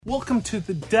Welcome to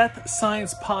the Death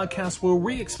Science Podcast, where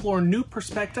we explore new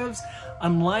perspectives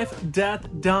on life, death,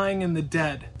 dying, and the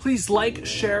dead. Please like,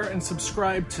 share, and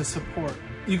subscribe to support.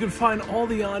 You can find all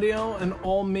the audio on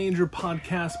all major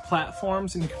podcast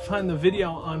platforms, and you can find the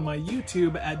video on my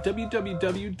YouTube at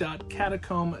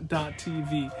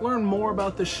www.catacomb.tv. Learn more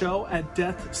about the show at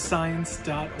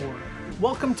deathscience.org.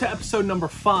 Welcome to episode number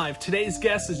 5. Today's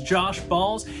guest is Josh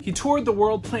Balls. He toured the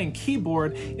world playing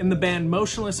keyboard in the band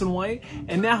Motionless in White,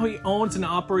 and now he owns and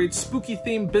operates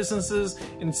spooky-themed businesses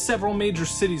in several major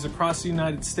cities across the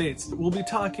United States. We'll be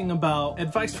talking about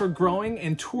advice for growing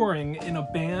and touring in a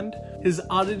band, his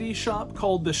oddity shop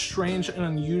called The Strange and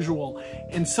Unusual,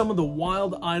 and some of the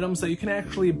wild items that you can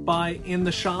actually buy in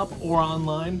the shop or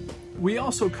online. We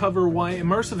also cover why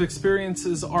immersive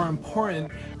experiences are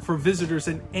important for visitors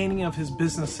in any of his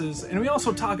businesses, and we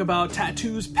also talk about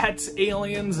tattoos, pets,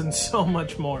 aliens, and so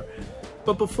much more.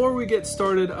 But before we get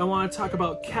started, I want to talk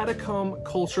about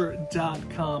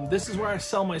catacombculture.com. This is where I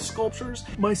sell my sculptures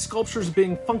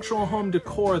being functional home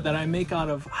decor that I make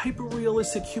out of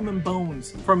hyper-realistic human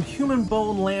bones. From human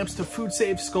bone lamps to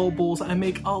food-safe skull bowls, I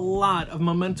make a lot of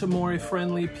Memento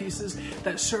Mori-friendly pieces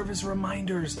that serve as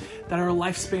reminders that our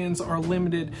lifespans are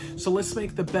limited, so let's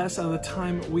make the best out of the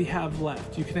time we have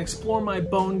left. You can explore my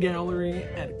bone gallery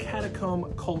at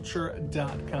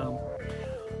catacombculture.com.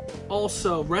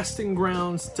 Also,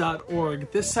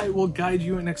 restinggrounds.org. This site will guide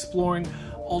you in exploring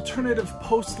alternative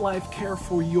post-life care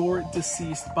for your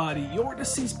deceased body. Your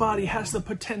deceased body has the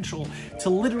potential to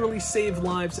literally save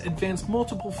lives, advance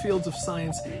multiple fields of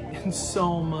science, and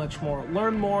so much more.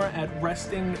 Learn more at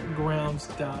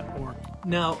restinggrounds.org.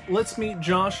 Now, let's meet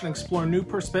Josh and explore new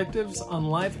perspectives on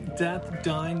life, death,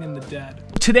 dying, and the dead.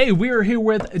 Today, we are here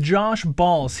with Josh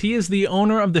Balls. He is the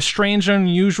owner of The Strange and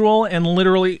Unusual and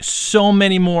literally so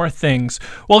many more things.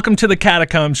 Welcome to the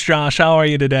Catacombs, Josh. How are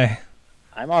you today?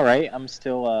 I'm all right. I'm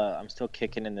still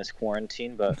kicking in this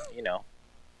quarantine, but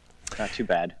not too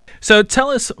bad. So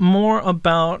tell us more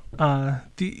about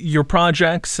your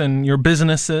projects and your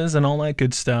businesses and all that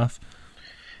good stuff.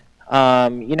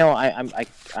 I'm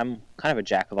kind of a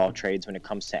jack of all trades when it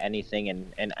comes to anything,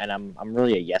 and I'm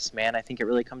really a yes man. I think it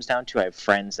really comes down to, I have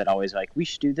friends that always like, we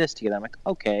should do this together. I'm like,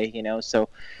 okay, so.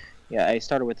 Yeah, I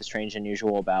started with The Strange and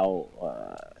Unusual about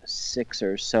 6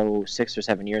 or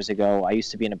 7 years ago. I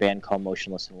used to be in a band called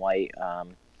Motionless in White.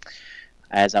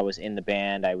 As I was in the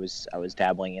band, I was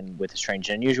dabbling with The Strange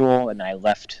and Unusual, and I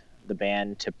left the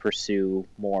band to pursue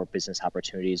more business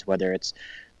opportunities. Whether it's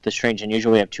The Strange and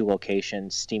Unusual, we have 2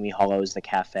 locations: Steamy Hollows, the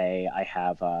cafe. I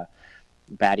have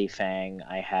Batty Fang.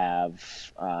 I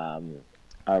have a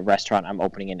restaurant I'm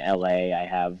opening in LA. I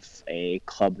have a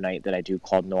club night that I do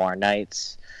called Noir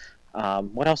Nights.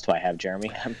 What else do I have, Jeremy?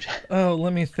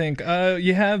 Let me think.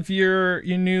 You have your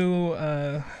new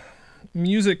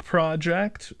music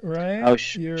project, right? Oh,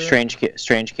 Strange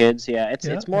Kids. Yeah,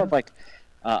 it's more of like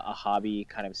a hobby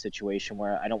kind of situation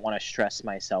where I don't want to stress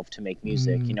myself to make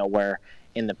music. Where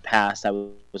in the past I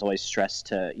was always stressed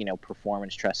to perform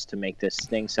and stressed to make this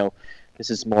thing. So this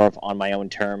is more of on my own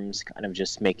terms, kind of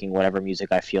just making whatever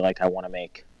music I feel like I want to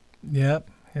make. Yep.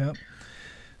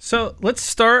 So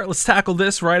let's tackle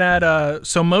this right at,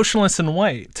 so Motionless in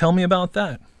White. Tell me about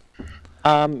that.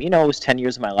 It was 10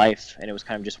 years of my life, and it was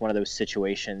kind of just one of those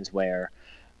situations where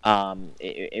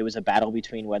it was a battle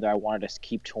between whether I wanted to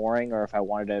keep touring or if I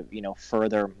wanted to,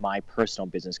 further my personal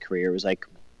business career. It was like,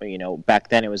 back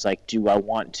then it was like, do I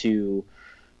want to,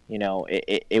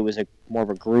 it was more of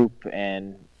a group,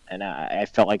 and I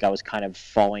felt like I was kind of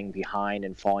falling behind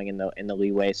and falling in the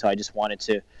leeway. So I just wanted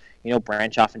to,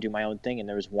 branch off and do my own thing. And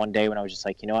there was one day when I was just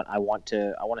like, you know what, I want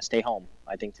to stay home.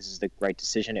 I think this is the right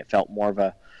decision. It felt more of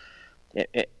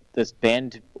this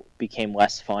band became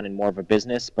less fun and more of a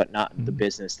business, but not the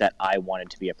business that I wanted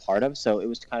to be a part of. So it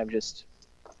was kind of just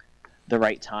the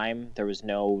right time. There was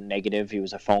no negative. It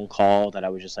was a phone call that I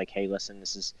was just like, hey, listen,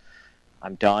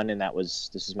 I'm done. And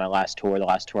this is my last tour. The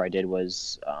last tour I did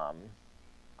was, I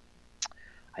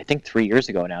think 3 years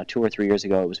ago now, 2 or 3 years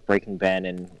ago. It was Breaking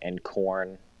Ben and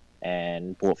Korn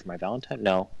and Bullet for My Valentine.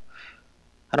 No,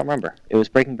 I don't remember. It was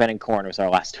Breaking Ben and Korn was our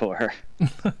last tour.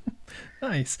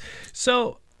 Nice.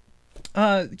 So,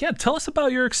 tell us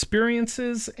about your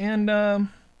experiences and,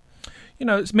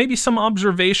 maybe some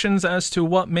observations as to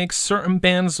what makes certain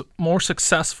bands more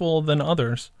successful than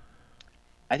others.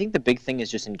 I think the big thing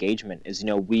is just engagement.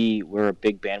 We're a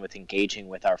big band with engaging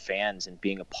with our fans and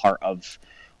being a part of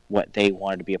what they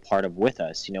wanted to be a part of with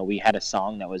us. We had a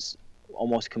song that was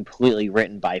almost completely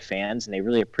written by fans, and they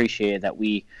really appreciated that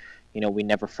we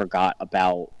never forgot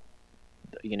about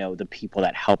the people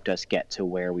that helped us get to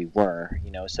where we were.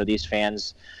 So these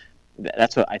fans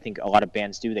that's what I think a lot of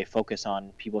bands do. They focus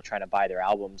on people trying to buy their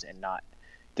albums and not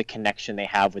the connection they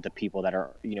have with the people that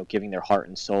are, giving their heart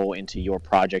and soul into your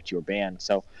project, your band.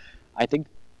 So I think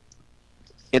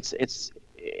it's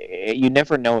you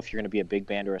never know if you're going to be a big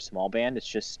band or a small band. It's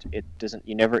just, it doesn't,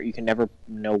 you can never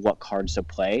know what cards to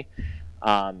play.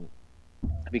 Um,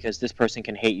 because this person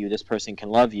can hate you, this person can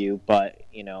love you, but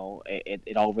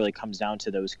it all really comes down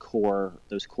to those core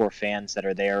fans that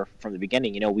are there from the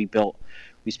beginning.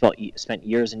 We spent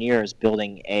years and years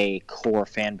building a core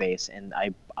fan base, and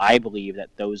I believe that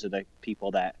those are the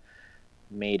people that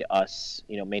made us,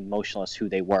 made Motionless who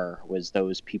they were, was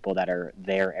those people that are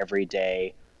there every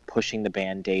day, pushing the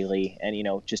band daily, and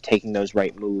just taking those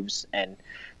right moves, and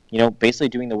basically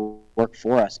doing the work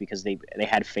for us because they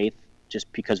had faith,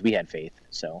 just because we had faith.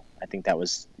 So I think that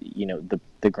was,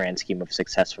 the grand scheme of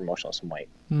success for Motionless in White.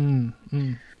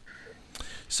 Mm-hmm.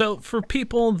 So for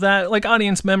people that, like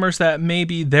audience members that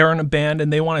maybe they're in a band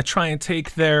and they want to try and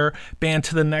take their band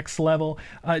to the next level,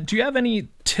 do you have any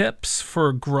tips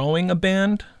for growing a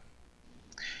band?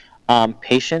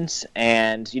 Patience.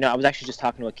 And, I was actually just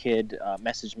talking to a kid,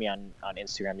 messaged me on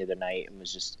Instagram the other night and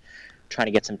was just trying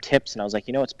to get some tips. And I was like,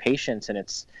 it's patience, and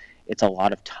it's a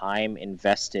lot of time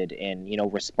invested in,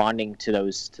 responding to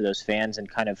those fans. And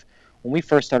kind of, when we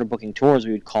first started booking tours,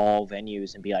 we would call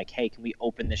venues and be like, hey, can we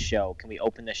open this show? We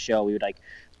would like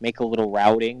make a little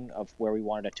routing of where we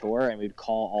wanted a tour, and we'd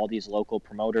call all these local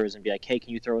promoters and be like, hey,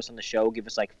 can you throw us on the show? Give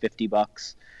us like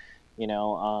 $50.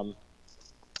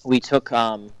 We took,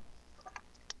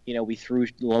 we threw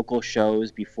local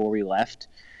shows before we left,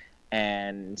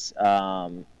 and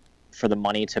for the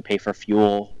money to pay for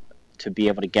fuel to be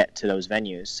able to get to those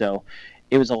venues. So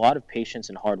it was a lot of patience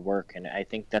and hard work, and I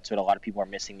think that's what a lot of people are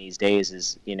missing these days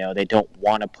is, they don't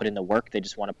want to put in the work. They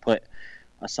just want to put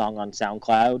a song on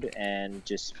SoundCloud and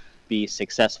just be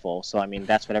successful. So, I mean,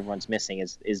 that's what everyone's missing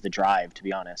is the drive, to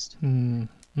be honest.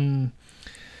 Mm-hmm.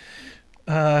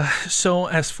 So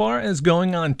as far as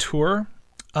going on tour,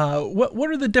 what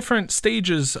are the different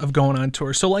stages of going on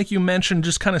tour? So like you mentioned,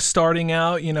 just kind of starting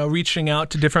out, reaching out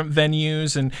to different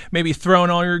venues and maybe throwing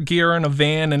all your gear in a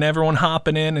van and everyone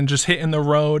hopping in and just hitting the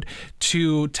road,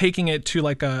 to taking it to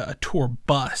like a tour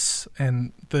bus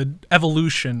and the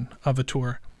evolution of a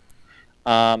tour.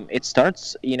 It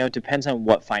starts, depends on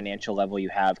what financial level you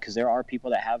have, because there are people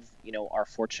that have, are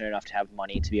fortunate enough to have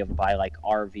money to be able to buy like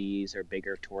RVs or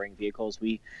bigger touring vehicles.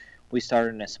 We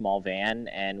started in a small van,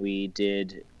 and we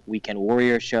did weekend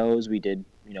warrior shows. We did,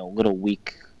 little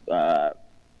week where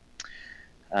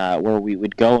we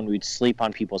would go and we'd sleep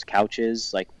on people's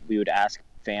couches. Like, we would ask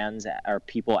fans or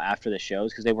people after the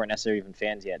shows, because they weren't necessarily even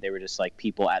fans yet. They were just like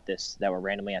people that were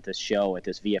randomly at this show at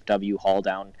this VFW hall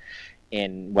down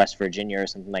in West Virginia or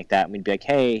something like that. And we'd be like,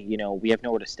 hey, we have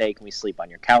nowhere to stay. Can we sleep on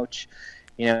your couch?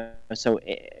 So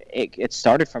it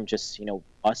started from just,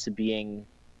 us being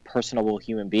personable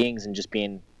human beings and just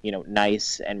being,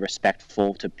 nice and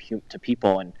respectful to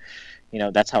people. And,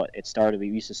 that's how it started. We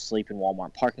used to sleep in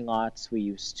Walmart parking lots. We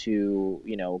used to,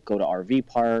 go to RV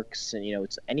parks, and,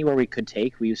 it's anywhere we could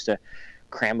take. We used to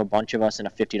cram a bunch of us in a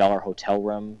 $50 hotel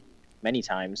room many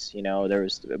times.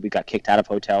 We got kicked out of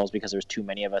hotels because there was too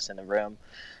many of us in the room.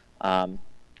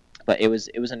 But it was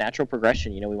a natural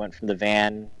progression. We went from the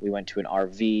van, we went to an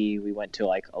RV, we went to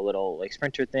like a little like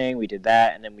Sprinter thing. We did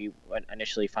that, and then we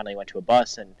finally went to a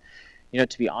bus. And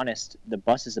to be honest, the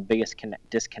bus is the biggest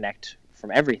disconnect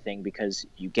from everything, because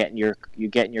you get in your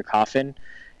coffin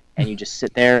and you just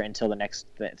sit there until the next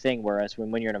thing. Whereas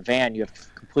when you're in a van, you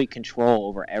have complete control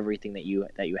over everything that you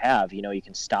have. You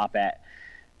can stop at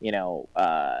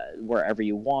wherever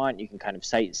you want. You can kind of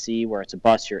sightsee. Where it's a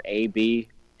bus, you're A, B.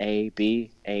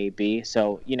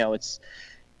 So,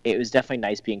 it was definitely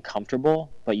nice being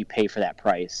comfortable, but you pay for that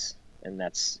price. And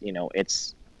that's,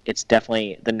 it's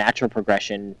definitely, the natural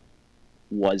progression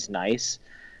was nice,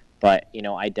 but,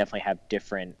 I definitely have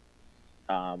different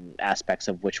aspects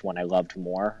of which one I loved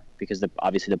more, because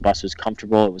obviously the bus was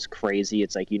comfortable. It was crazy.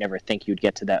 It's like, you never think you'd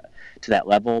get to that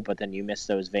level, but then you miss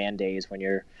those van days when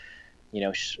you're,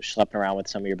 schlepping around with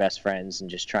some of your best friends and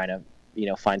just trying to,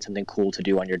 find something cool to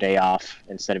do on your day off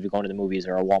instead of going to the movies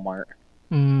or a Walmart.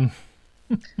 Mm.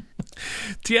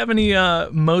 Do you have any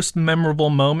most memorable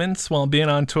moments while being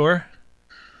on tour?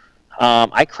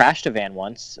 I crashed a van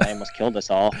once. I almost killed us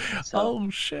all. So, oh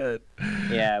shit!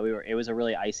 Yeah, it was a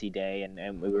really icy day,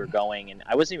 and we were going, and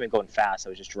I wasn't even going fast. I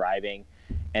was just driving,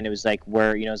 and it was like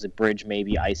where is the bridge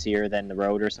maybe icier than the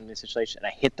road or something situation. And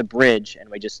I hit the bridge, and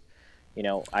I just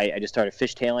started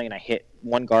fishtailing, and I hit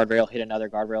one guardrail, hit another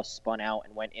guardrail, spun out,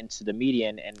 and went into the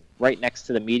median. And right next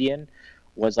to the median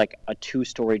was like a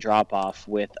 2-story drop off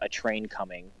with a train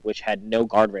coming, which had no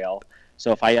guardrail.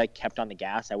 So if I like kept on the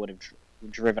gas, I would have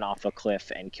driven off a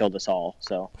cliff and killed us all.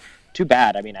 So too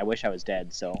bad. I mean, I wish I was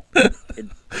dead. So it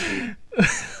would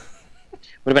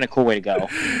have been a cool way to go.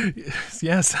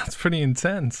 Yeah, sounds pretty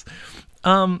intense.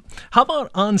 How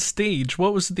about on stage?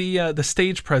 What was the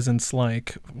stage presence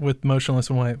like with Motionless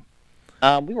in White?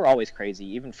 We were always crazy.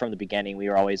 Even from the beginning, we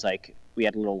were always like, we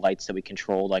had little lights that we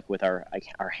controlled, like with our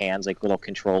hands, like little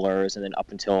controllers. And then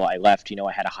up until I left,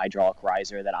 I had a hydraulic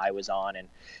riser that I was on, and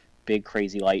big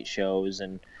crazy light shows.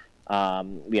 And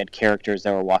we had characters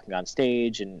that were walking on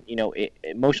stage. And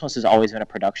Motionless has always been a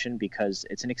production because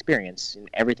it's an experience. And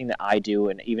everything that I do,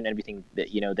 and even everything that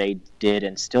they did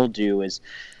and still do, is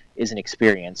an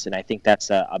experience. And I think that's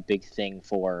a big thing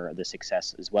for the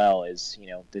success as well, is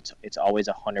it's always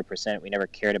 100%. We never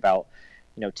cared about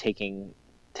taking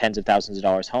tens of thousands of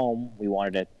dollars home. We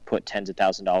wanted to put tens of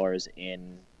thousands of dollars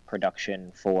in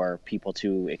production for people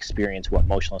to experience what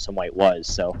Motionless in White was.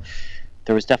 So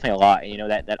there was definitely a lot, and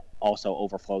that also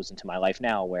overflows into my life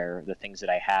now, where the things that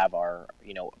I have are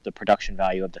the production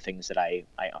value of the things that I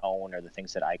own, or the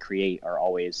things that I create, are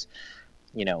always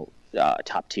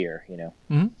top tier.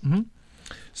 Mm-hmm.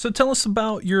 So tell us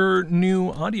about your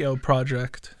new audio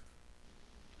project.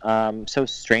 So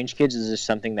Strange Kids is just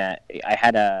something that I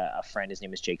had a friend, his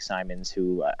name is Jake Simons,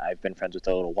 who I've been friends with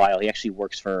a little while. He actually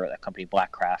works for a company,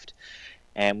 Blackcraft,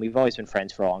 and we've always been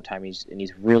friends for a long time. He's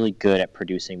really good at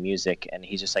producing music, and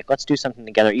he's just like, let's do something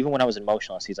together. Even when I was in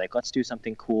Motionless, he's like, let's do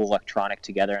something cool electronic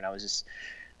together. And I just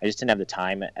didn't have the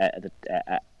time at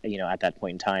that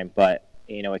point in time. But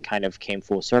it kind of came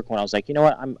full circle, and I was like, you know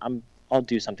what, I'll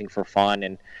do something for fun.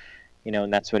 And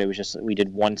and that's what it was. Just, we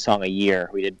did one song a year.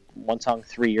 We did one song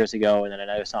 3 years ago, and then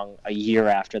another song a year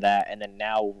after that, and then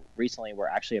now recently we're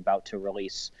actually about to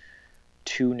release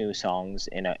 2 new songs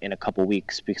in a couple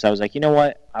weeks, because I was like, you know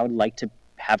what, I would like to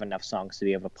have enough songs to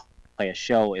be able to play a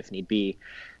show if need be,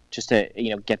 just to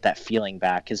get that feeling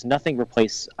back. Because nothing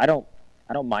replaces. I don't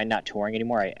mind not touring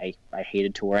anymore. I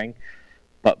hated touring.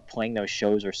 But playing those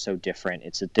shows are so different.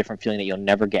 It's a different feeling that you'll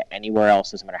never get anywhere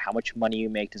else. Doesn't matter how much money you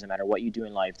make. Doesn't matter what you do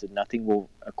in life. Nothing will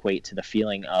equate to the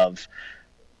feeling of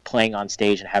playing on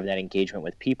stage and having that engagement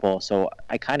with people. So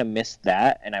I kind of missed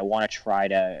that, and I want to try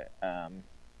to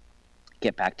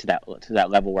get back to that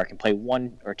level where I can play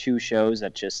 1 or 2 shows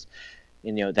that just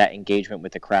that engagement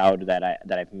with the crowd that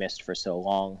I've missed for so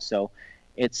long. So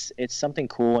it's something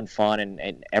cool and fun,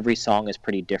 and every song is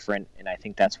pretty different, and I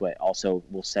think that's what also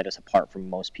will set us apart from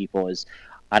most people. Is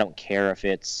I don't care if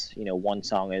it's one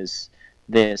song is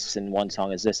this and one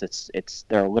song is this. It's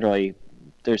there are literally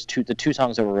the 2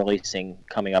 songs that we're releasing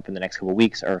coming up in the next couple of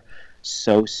weeks are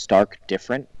so stark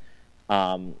different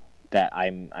that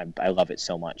I love it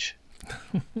so much.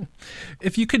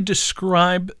 If you could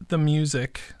describe the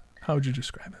music, how would you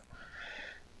describe it?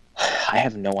 I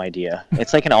have no idea.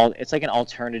 It's like an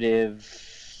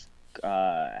alternative,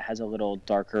 has a little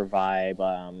darker vibe.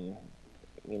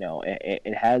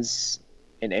 It has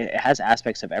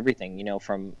aspects of everything.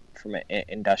 From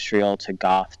industrial to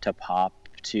goth to pop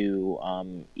to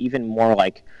even more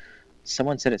like,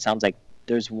 someone said it sounds like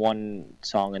there's one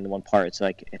song in the one part. It's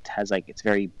like it's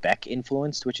very Beck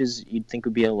influenced, which is you'd think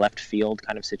would be a left field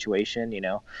kind of situation.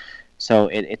 So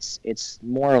it's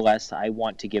more or less, I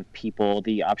want to give people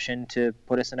the option to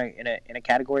put us in a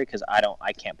category, because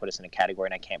I can't put us in a category,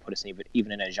 and I can't put us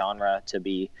even in a genre to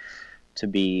be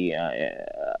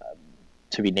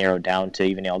narrowed down, to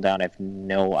even nailed down. I have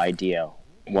no idea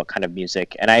what kind of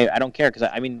music, and I don't care, because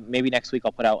I mean, maybe next week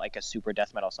I'll put out like a super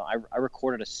death metal song. I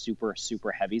recorded a super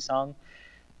super heavy song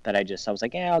that I was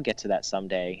like, yeah, I'll get to that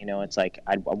someday. It's like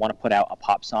I want to put out a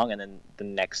pop song, and then the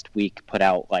next week put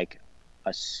out like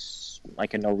a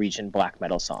Norwegian black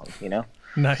metal song,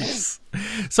 Nice.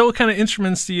 So what kind of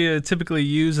instruments do you typically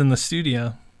use in the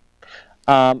studio?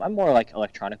 I'm more like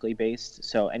electronically based,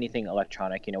 so anything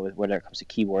electronic, whether it comes to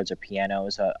keyboards or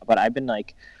pianos. But I've been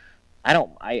like,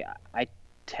 I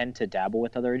tend to dabble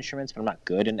with other instruments, but I'm not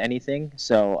good in anything.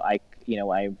 So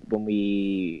when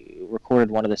we recorded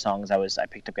one of the songs, I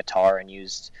picked up guitar and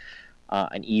used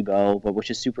an EBow, but which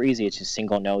is super easy. It's just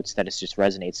single notes that just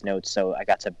resonates notes. So I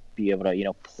got to be able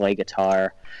to play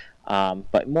guitar,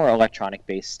 but more electronic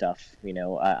based stuff.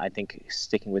 I think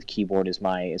sticking with keyboard is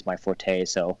my forte.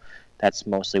 So that's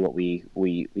mostly what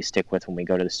we stick with when we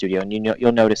go to the studio. And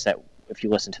you'll notice that if you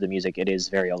listen to the music, it is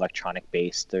very electronic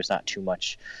based. There's not too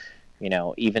much.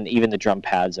 Even the drum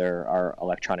pads are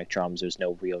electronic drums. There's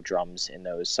no real drums in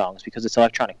those songs because it's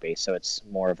electronic based. So it's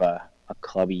more of a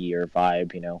clubbier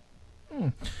vibe.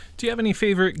 Do you have any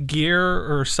favorite gear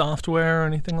or software or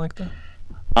anything like that?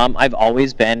 I've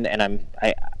always been, and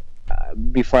I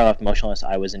before I left Motionless,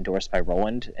 I was endorsed by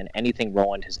Roland, and anything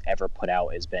Roland has ever put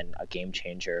out has been a game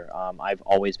changer. I've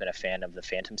always been a fan of the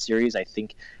Phantom series.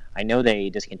 I know they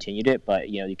discontinued it, but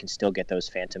you can still get those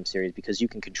Phantom series because you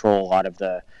can control a lot of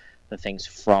the things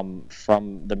from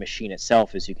the machine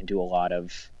itself. Is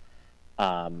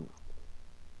um,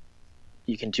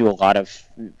 you can do a lot of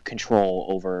control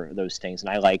over those things,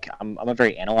 and I'm a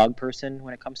very analog person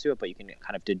when it comes to it, but you can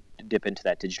kind of dip into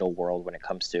that digital world when it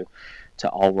comes to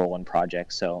all Roland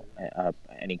projects, so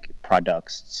any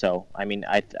products. So I mean,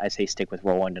 I say stick with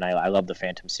Roland, and I love the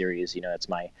Phantom series. That's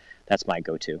my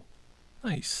go-to.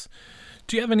 Nice.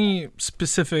 Do you have any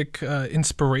specific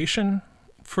inspiration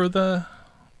for the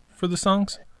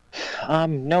songs?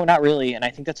 No, not really, and I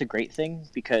think that's a great thing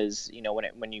because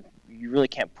when you really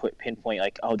can't pinpoint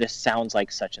like, oh, this sounds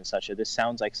like such and such, or this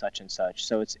sounds like such and such.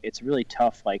 So it's really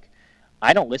tough. Like,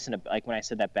 I don't listen to, like, when I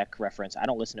said that Beck reference, I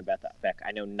don't listen to Beck.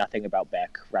 I know nothing about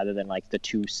Beck rather than like the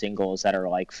two singles that are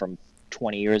like from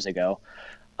 20 years ago.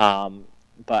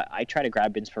 But I try to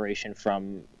grab inspiration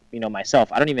from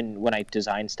myself. I don't even, when I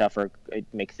design stuff or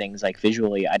make things like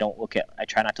visually, I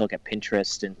try not to look at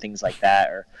Pinterest and things like that,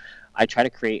 or I try to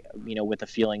create, with the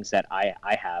feelings that I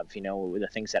have, with the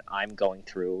things that I'm going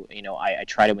through. I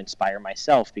try to inspire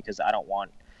myself because I don't want,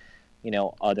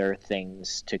 other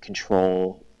things to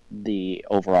control the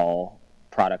overall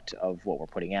product of what we're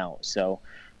putting out. So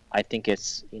I think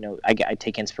it's, I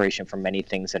take inspiration from many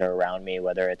things that are around me,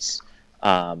 whether it's,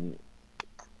 a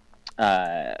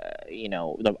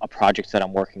project that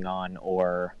I'm working on,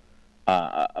 or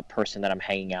a person that I'm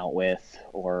hanging out with,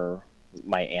 or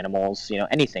my animals,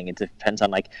 anything. It depends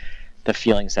on like the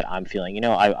feelings that I'm feeling,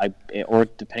 or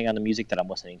depending on the music that I'm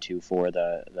listening to for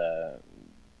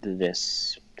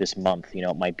this month.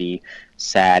 It might be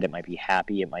sad, it might be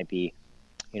happy, it might be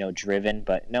driven,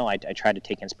 but no, I try to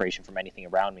take inspiration from anything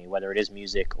around me, whether it is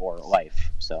music or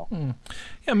life. So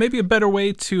yeah, maybe a better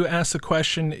way to ask the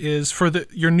question is for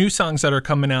your new songs that are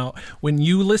coming out, when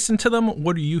you listen to them,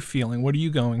 what are you feeling? What are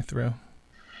you going through?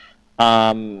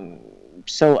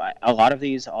 So a lot of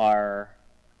these are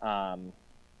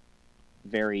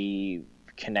very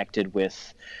connected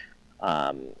with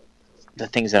the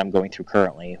things that I'm going through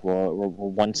currently. Well,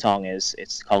 one song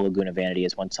it's called Laguna Vanity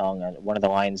is one song, and one of the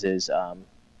lines is,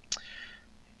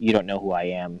 you don't know who I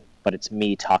am, but it's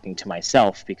me talking to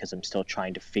myself because I'm still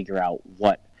trying to figure out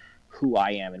who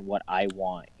I am and what I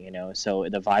want, So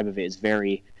the vibe of it is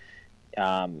very,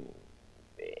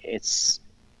 it's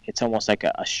almost like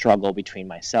a struggle between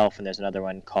myself. And there's another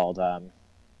one called,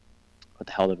 what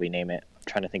the hell did we name it? I'm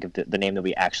trying to think of the name that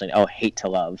we actually, Hate to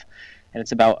Love. And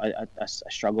it's about a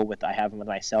struggle I have with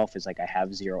myself, is like I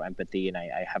have zero empathy, and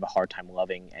I have a hard time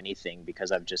loving anything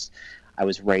because I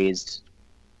was raised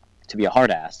to be a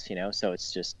hard ass, So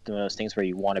it's just one of those things where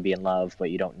you want to be in love, but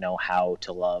you don't know how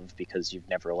to love because you've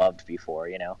never loved before,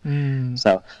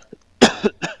 So,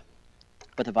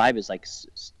 but the vibe is like,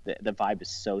 the vibe is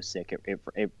so sick.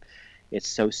 It's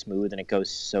so smooth, and it goes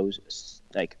so,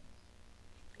 like,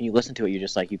 you listen to it, you're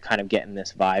just like, you kind of get in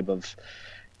this vibe of,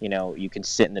 you can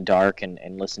sit in the dark and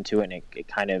listen to it, and it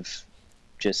kind of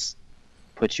just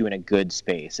puts you in a good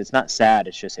space. It's not sad,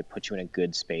 it's just it puts you in a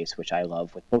good space, which I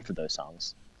love with both of those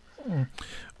songs.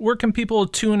 Where can people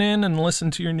tune in and listen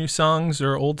to your new songs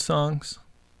or old songs?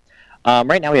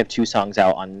 Right now we have 2 songs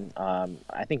out on,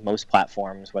 I think, most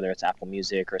platforms, whether it's Apple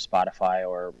Music or Spotify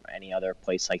or any other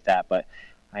place like that. But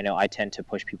I know I tend to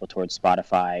push people towards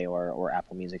Spotify or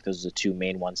Apple Music. Those are the 2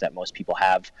 main ones that most people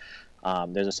have.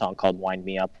 There's a song called Wind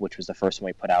Me Up, which was the first one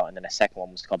we put out, and then a second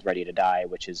one was called Ready to Die,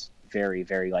 which is very,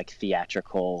 very like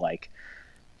theatrical. Like,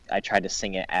 I tried to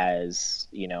sing it as,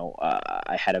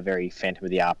 I had a very Phantom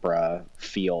of the Opera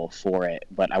feel for it,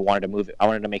 but I wanted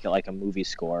to make it like a movie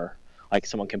score. Like,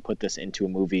 someone can put this into a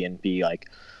movie and be like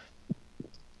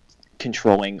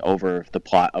controlling over the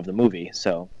plot of the movie.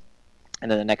 So,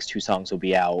 and then the next 2 songs will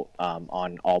be out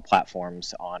on all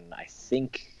platforms on, I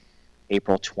think,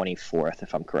 April 24th,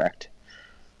 if I'm correct.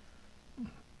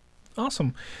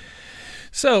 Awesome.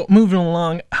 So, moving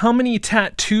along, how many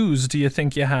tattoos do you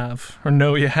think you have, or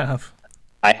know you have?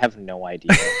 I have no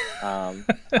idea.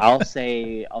 I'll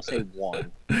say one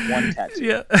tattoo.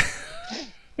 Yeah.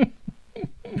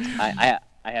 I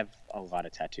have a lot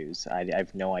of tattoos. I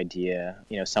have no idea.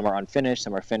 Some are unfinished,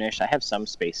 some are finished. I have some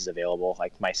spaces available,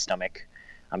 like my stomach.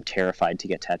 I'm terrified to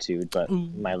get tattooed, but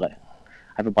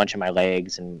I have a bunch of my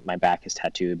legs, and my back is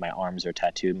tattooed. My arms are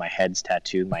tattooed. My head's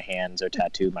tattooed. My hands are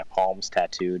tattooed. My palms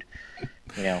tattooed.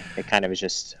 It kind of is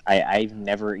just. I've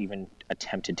never even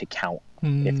attempted to count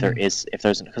if there's,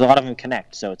 because a lot of them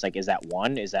connect. So it's like, is that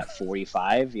 1? Is that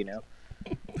 45?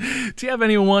 Do you have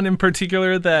anyone in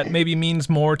particular that maybe means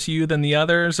more to you than the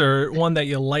others, or one that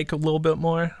you like a little bit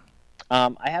more?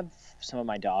 I have some of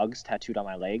my dogs tattooed on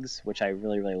my legs, which I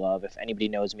really, really love. If anybody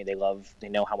knows me, they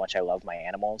know how much I love my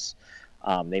animals.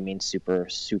 They mean super,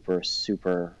 super,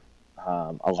 super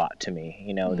a lot to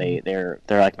me. They're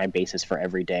like my basis for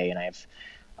every day. And I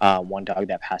have one dog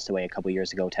that passed away a couple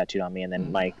years ago tattooed on me, and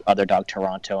then my other dog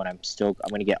Toronto, and I'm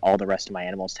going to get all the rest of my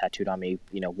animals tattooed on me,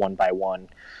 one by one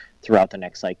throughout the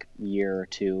next like year or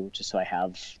two, just so I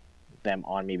have them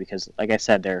on me, because like I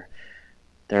said, they're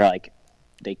like,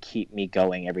 they keep me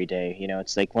going every day.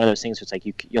 It's like one of those things where it's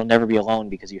like you'll never be alone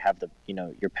because you have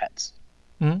your pets.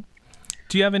 Mm-hmm.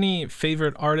 Do you have any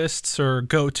favorite artists or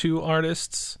go-to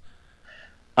artists?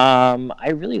 I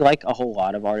really like a whole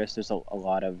lot of artists. There's a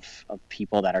lot of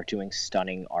people that are doing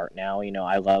stunning art now.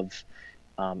 I love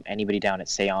anybody down at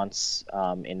Seance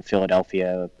in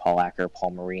Philadelphia, Paul Acker,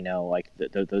 Paul Marino, like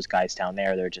those guys down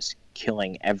there. They're just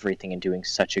killing everything and doing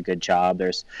such a good job.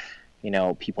 There's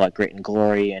people at Grit and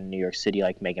Glory in New York City,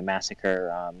 like Mega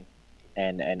Massacre,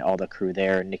 and all the crew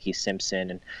there, Nikki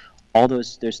Simpson, and all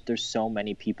those. There's so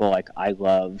many people like I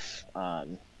love.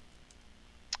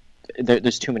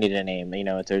 There's too many to name.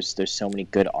 There's so many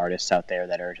good artists out there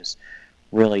that are just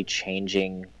really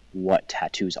changing what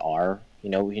tattoos are.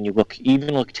 When you look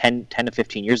 10 to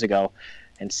 15 years ago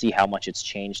and see how much it's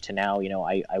changed to now.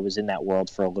 I was in that world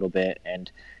for a little bit,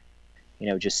 and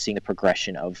just seeing the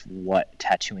progression of what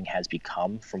tattooing has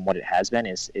become from what it has been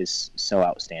is so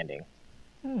outstanding.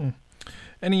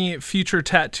 Any future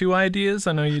tattoo ideas?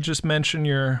 I know you just mentioned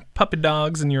your puppy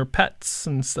dogs and your pets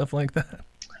and stuff like that.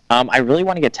 I really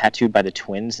want to get tattooed by the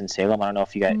twins in Salem. I don't know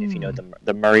if you know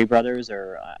the Murray brothers,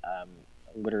 or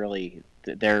literally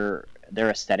their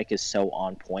aesthetic is so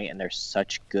on point, and they're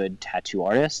such good tattoo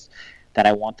artists that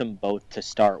I want them both to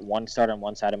start on one side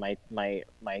of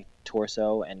my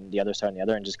torso and the other side on the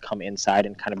other, and just come inside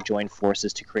and kind of join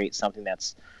forces to create something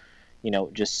that's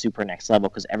just super next level,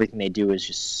 because everything they do is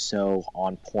just so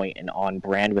on point and on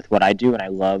brand with what I do, and I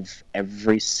love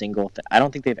every single thing. I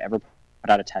don't think they've ever put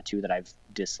out a tattoo that I've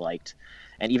disliked,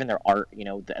 and even their art,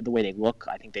 the way they look,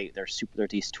 I think they're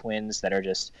these twins that are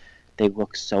just, they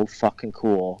look so fucking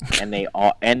cool, and they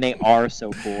are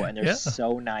so cool, and they're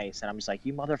so nice, and I'm just like,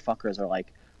 you motherfuckers are like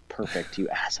perfect, you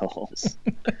assholes.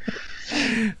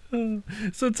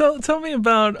 So tell me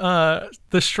about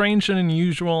the Strange and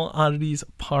Unusual Oddities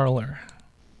Parlor.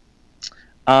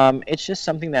 It's just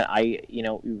something that I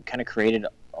kind of created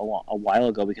a while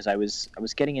ago, because I was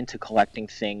getting into collecting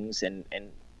things, and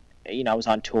I was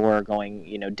on tour,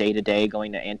 going day to day,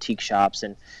 going to antique shops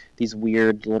and these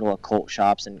weird little occult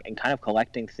shops, and kind of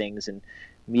collecting things and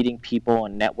meeting people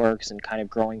and networks, and kind of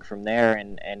growing from there.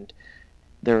 And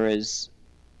there was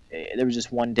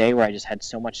just one day where I just had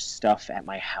so much stuff at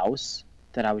my house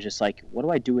that I was just like, what do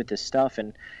I do with this stuff?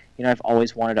 And I've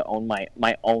always wanted to own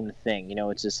my own thing.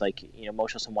 It's just like,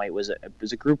 Motionless in White was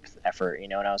a group effort,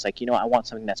 and I was like, I want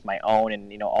something that's my own.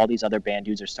 And all these other band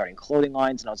dudes are starting clothing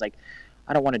lines, and I was like,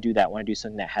 I don't want to do that. I want to do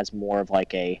something that has more of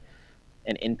like an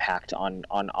impact on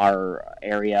our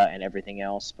area and everything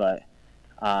else. But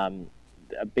a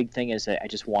big thing is that I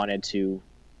just wanted to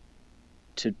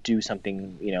do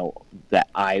something that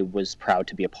I was proud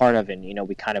to be a part of. And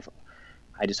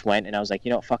I just went, and I was like,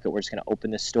 fuck it, we're just going to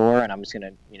open this store, and I'm just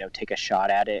going to take a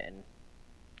shot at it.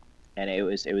 And it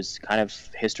was kind of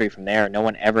history from there. No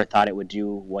one ever thought it would do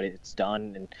what it's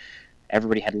done, and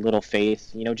everybody had little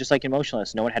faith, just like in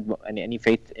Motionless. No one had any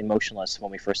faith in Motionless when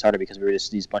we first started, because we were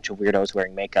just these bunch of weirdos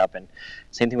wearing makeup. And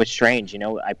same thing with Strange.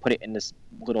 I put it in this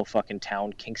little fucking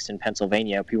town, Kingston,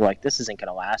 Pennsylvania. People were like, this isn't going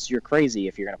to last. You're crazy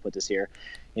if you're going to put this here.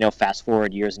 Fast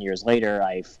forward years and years later,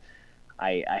 I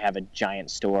have a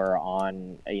giant store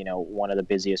on, one of the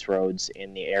busiest roads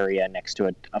in the area, next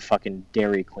to a fucking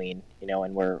Dairy Queen,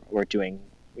 and we're doing,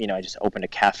 I just opened a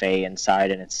cafe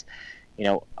inside, and it's,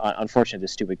 unfortunately, the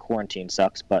stupid quarantine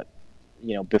sucks, but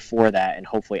before that, and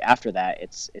hopefully after that,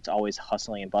 it's always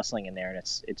hustling and bustling in there, and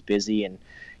it's busy. And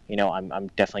I'm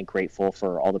definitely grateful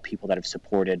for all the people that have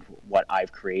supported what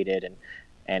I've created,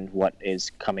 and what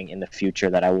is coming in the future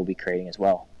that I will be creating as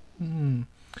well.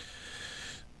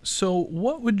 So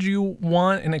what would you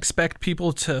want and expect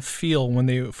people to feel when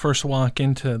they first walk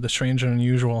into the Strange and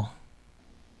Unusual?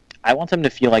 I want them to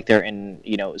feel like they're in,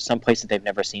 some place that they've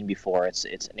never seen before. It's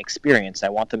an experience. I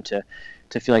want them to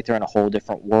feel like they're in a whole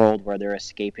different world, where they're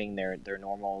escaping their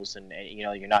normals, and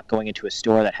you're not going into a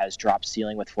store that has drop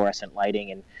ceiling with fluorescent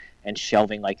lighting and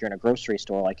shelving like you're in a grocery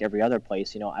store like every other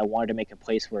place. I wanted to make a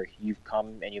place where you've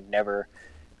come and you've never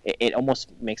it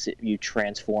almost makes it you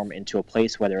transform into a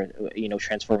place, whether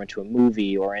transform into a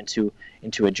movie or into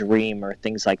a dream or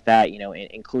things like that.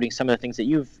 Including some of the things that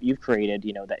you've created.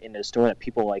 That in the store that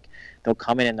people like, they'll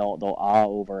come in and they'll awe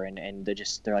over, and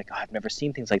they're like, oh, I've never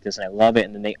seen things like this, and I love it,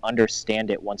 and then they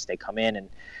understand it once they come in, and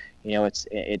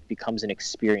it becomes an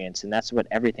experience, and that's what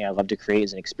everything I love to create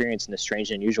is an experience. And the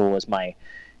Strange and Unusual was my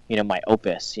my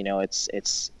opus.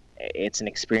 It's an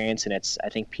experience, and I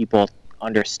think people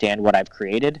understand what I've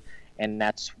created, and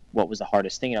that's what was the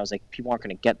hardest thing. And I was like, people aren't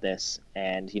going to get this,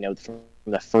 and from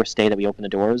the first day that we opened the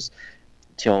doors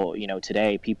till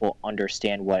today, people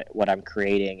understand what I'm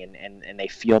creating, and they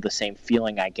feel the same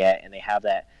feeling I get, and they have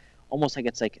that almost like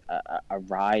it's like a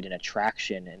ride, an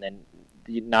attraction. And then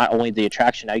not only the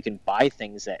attraction, now you can buy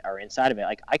things that are inside of it.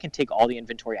 Like, I can take all the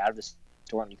inventory out of the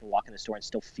store, and you can walk in the store and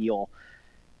still feel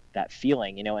that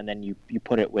feeling, and then you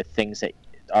put it with things that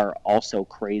are also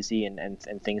crazy, and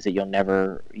things that you'll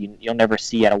never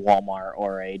see at a Walmart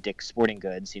or a Dick's Sporting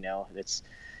Goods.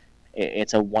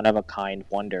 It's a one of a kind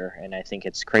wonder, and I think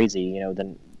it's crazy.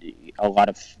 Then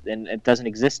and it doesn't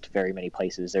exist very many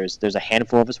places. There's a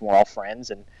handful of us, and we're all friends,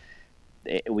 and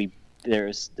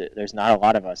there's not a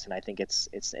lot of us, and I think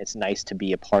it's nice to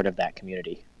be a part of that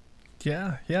community.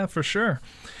 Yeah, for sure.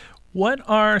 What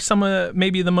are some of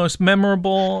maybe the most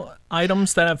memorable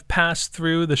items that have passed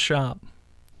through the shop?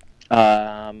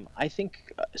 I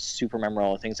think super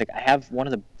memorable things. Like, I have one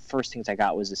of the first things I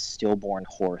got was a stillborn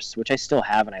horse, which I still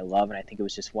have and I love, and I think it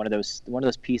was just one of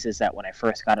those pieces that when I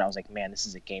first got it, I was like, man, this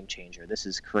is a game changer. This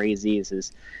is crazy. This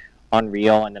is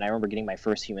unreal. And then I remember getting my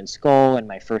first human skull and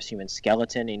my first human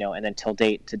skeleton, and then to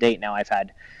date now I've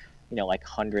had like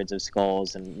hundreds of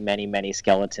skulls and many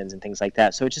skeletons and things like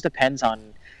that. So it just depends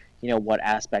on what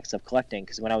aspects of collecting.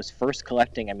 Because when I was first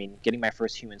collecting, I mean, getting my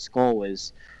first human skull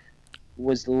was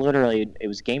literally, it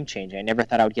was game changing. I never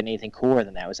thought I would get anything cooler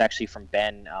than that. It was actually from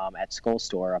Ben at Skull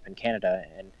Store up in Canada,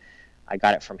 and I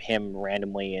got it from him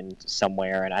randomly in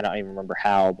somewhere, and I don't even remember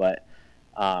how, but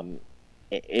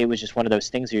it was just one of those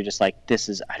things where you're just like,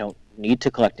 I don't need to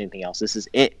collect anything else. This is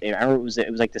it. I remember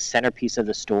it was like the centerpiece of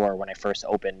the store when I first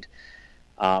opened,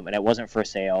 and it wasn't for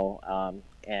sale,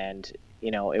 and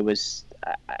it was,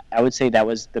 I would say that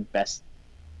was the best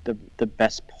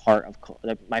part of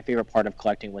my favorite part of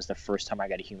collecting was the first time I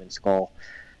got a human skull.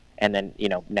 And then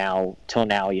now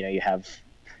you have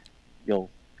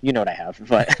what I have,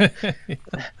 but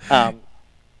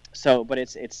but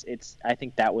it's I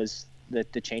think that was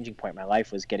the changing point in my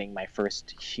life, was getting my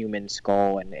first human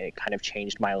skull, and it kind of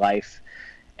changed my life.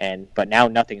 But now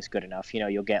nothing's good enough.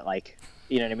 You'll get like,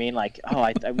 what I mean, like, oh,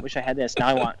 I wish I had this, now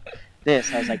I want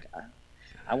this. I was like,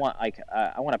 I want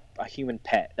a human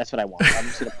pet. That's what I want. I'm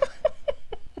just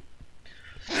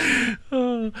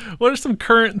gonna... What are some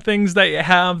current things that you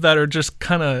have that are just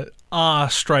kind of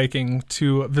awe-striking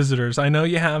to visitors? I know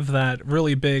you have that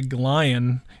really big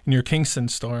lion in your Kingston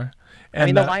store. And I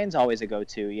mean, the lion's always a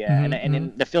go-to, yeah. Mm-hmm, and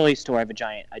in the Philly store, I have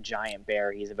a giant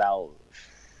bear. He's about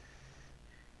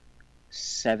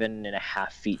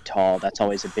 7.5 feet tall. That's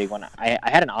always a big one. I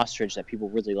had an ostrich that people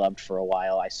really loved for a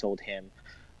while. I sold him.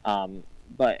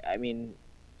 But I mean,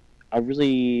 I'm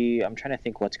trying to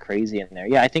think what's crazy in there.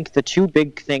 Yeah, I think the two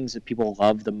big things that people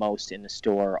love the most in the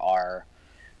store are,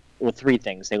 well, three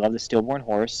things. They love the stillborn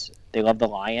horse, they love the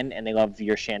lion, and they love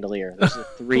your chandelier. Those are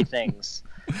three things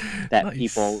that nice.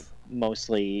 People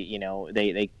mostly,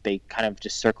 they kind of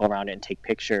just circle around it and take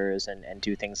pictures and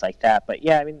do things like that. But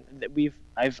yeah, I mean,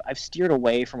 I've steered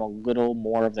away from a little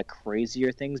more of the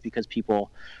crazier things, because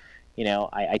people,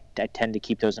 I tend to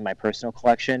keep those in my personal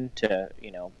collection to,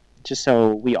 just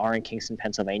so we are in Kingston,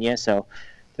 Pennsylvania. So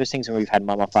there's things where we've had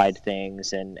mummified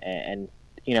things, and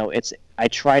I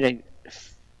try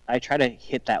to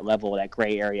hit that level, that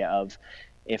gray area of,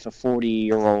 if a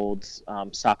 40-year-old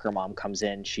soccer mom comes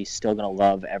in, she's still going to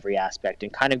love every aspect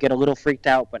and kind of get a little freaked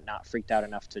out, but not freaked out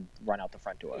enough to run out the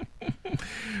front door.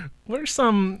 What are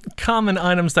some common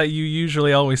items that you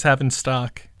usually always have in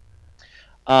stock?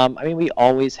 I mean, we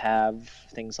always have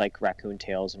things like raccoon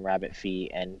tails and rabbit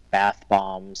feet and bath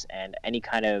bombs and any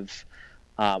kind of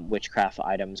witchcraft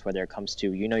items, whether it comes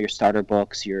to, your starter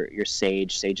books, your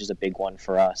sage. Sage is a big one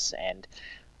for us, and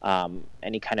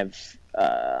any kind of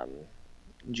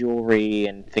jewelry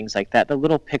and things like that. The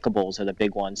little pickables are the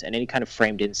big ones, and any kind of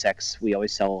framed insects. We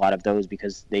always sell a lot of those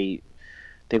because they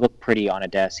look pretty on a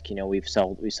desk. We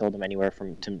sold them anywhere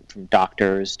from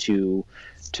doctors to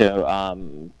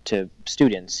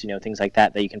students, things like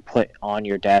that you can put on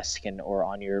your desk or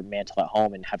on your mantle at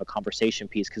home and have a conversation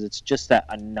piece, because it's just that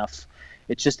enough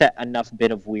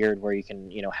bit of weird where you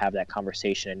can have that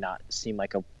conversation and not seem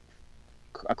like a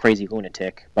crazy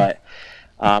lunatic. But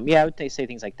Yeah, I would say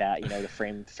things like that. You know, the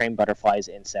frame butterflies,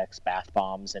 insects, bath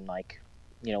bombs, and like,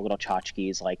 you know, little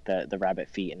tchotchkes like the rabbit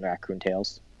feet and raccoon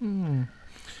tails.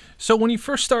 So when you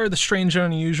first started the Strange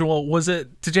and Unusual,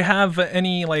 did you have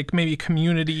any like maybe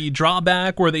community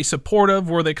drawback? Were they supportive?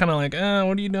 Were they kind of like,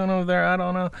 what are you doing over there? I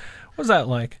don't know. What was that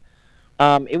like?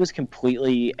 It was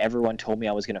completely, everyone told me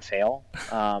I was going to fail.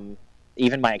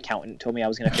 Even my accountant told me I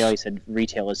was going to fail. He said,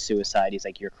 retail is suicide. He's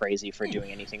like, you're crazy for doing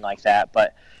anything like that.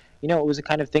 But, you know, it was a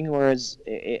kind of thing where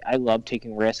I love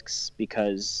taking risks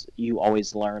because you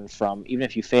always learn from, even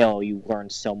if you fail, you learn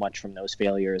so much from those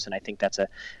failures. And I think that's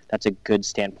a good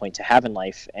standpoint to have in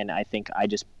life. And I think I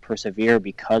just persevere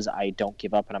because I don't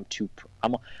give up, and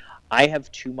I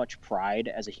have too much pride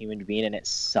as a human being, and it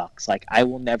sucks. Like, I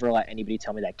will never let anybody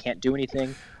tell me that I can't do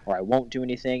anything or I won't do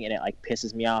anything, and it like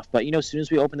pisses me off. But, you know, as soon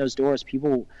as we open those doors,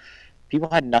 people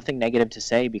had nothing negative to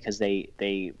say because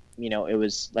they you know, it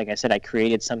was like I said, I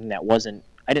created something that wasn't,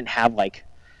 I didn't have like,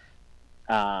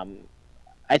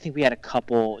 I think we had a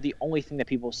couple. The only thing that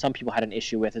some people had an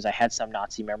issue with is I had some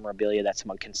Nazi memorabilia that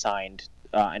someone consigned,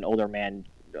 an older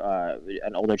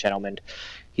gentleman.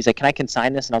 He's like, can I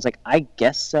consign this? And I was like, I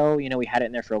guess so. You know, we had it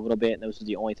in there for a little bit, and those were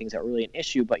the only things that were really an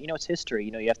issue. But, you know, it's history.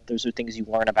 You know, those are things you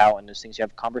learn about, and those things you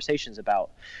have conversations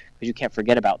about, because you can't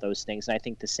forget about those things. And I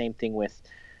think the same thing with,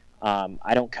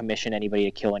 I don't commission anybody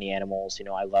to kill any animals. You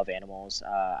know, I love animals.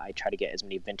 I try to get as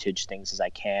many vintage things as I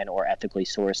can, or ethically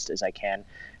sourced as I can.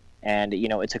 And, you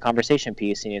know, it's a conversation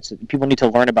piece, and people need to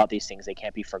learn about these things. They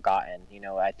can't be forgotten. You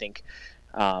know, I think,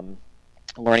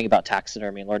 learning about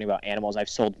taxidermy and learning about animals. I've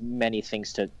sold many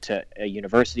things to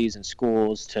universities and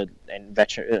schools, to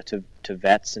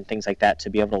vets and things like that, to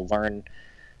be able to learn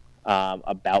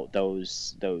about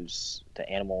the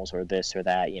animals or this or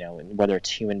that, you know, and whether it's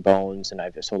human bones. And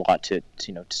I've sold a lot to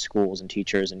schools and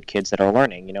teachers and kids that are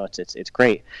learning. You know, it's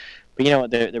great. But, you know,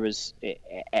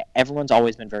 everyone's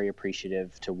always been very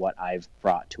appreciative to what I've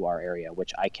brought to our area,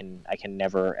 which I can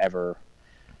never ever,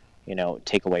 you know,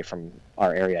 take away from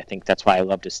our area. I think that's why I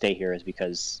love to stay here, is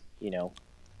because, you know,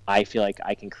 I feel like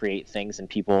I can create things and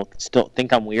people still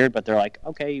think I'm weird, but they're like,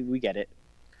 okay, we get it.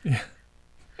 Yeah.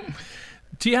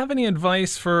 Do you have any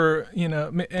advice for, you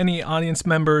know, any audience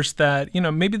members that, you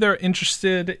know, maybe they're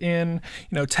interested in,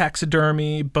 you know,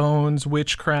 taxidermy, bones,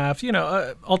 witchcraft, you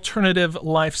know, alternative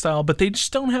lifestyle, but they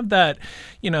just don't have that,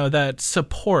 you know, that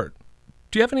support?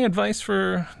 Do you have any advice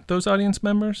for those audience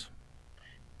members?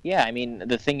 Yeah, I mean,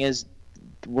 the thing is,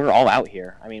 we're all out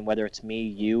here. I mean, whether it's me,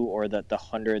 you, or the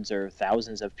hundreds or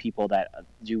thousands of people that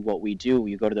do what we do,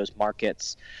 you go to those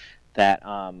markets that,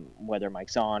 whether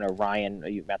Mike Zahn or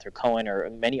Ryan, Matthew Cohen, or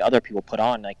many other people put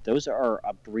on, like, those are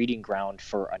a breeding ground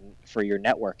for your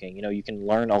networking. You know, you can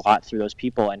learn a lot through those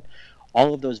people, and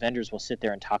all of those vendors will sit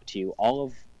there and talk to you.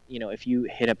 You know, if you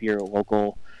hit up your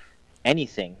local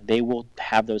anything, they will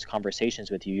have those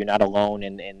conversations with you. You're not alone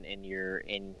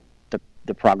in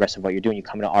the progress of what you're doing. You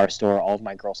come into our store, all of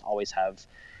my girls always have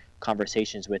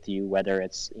conversations with you, whether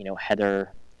it's, you know,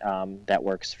 Heather, that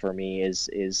works for me, is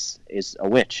a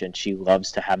witch, and she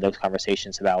loves to have those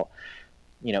conversations about,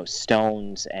 you know,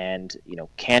 stones and, you know,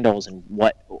 candles, and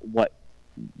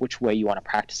which way you want to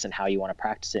practice and how you want to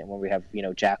practice it. And when we have, you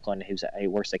know, Jacqueline, who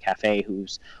works at a cafe,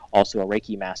 who's also a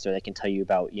Reiki master, that can tell you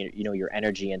about, you know, your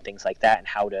energy and things like that, and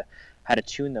how to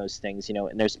tune those things, you know.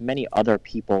 And there's many other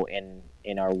people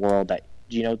in our world that,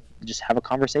 you know, just have a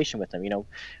conversation with them. You know,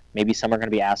 maybe some are going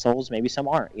to be assholes, maybe some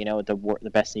aren't. You know, the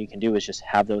best thing you can do is just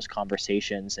have those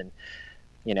conversations, and,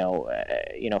 you know,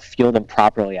 feel them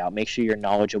properly out. Make sure you're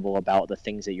knowledgeable about the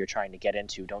things that you're trying to get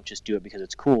into. Don't just do it because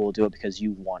it's cool. Do it because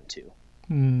you want to.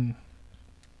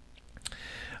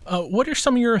 What are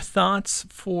some of your thoughts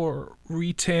for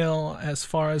retail as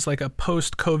far as like a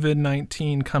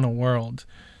post-COVID-19 kind of world?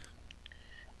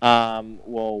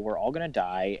 Well, we're all going to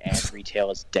die, and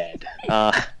retail is dead.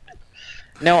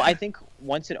 No, I think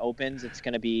once it opens, it's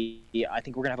going to be, I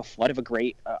think we're going to have a flood of a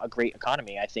great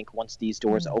economy. I think once these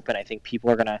doors open, I think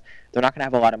people they're not going to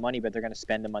have a lot of money, but they're going to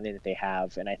spend the money that they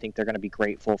have. And I think they're going to be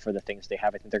grateful for the things they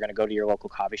have. I think they're going to go to your local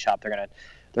coffee shop. They're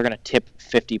going to tip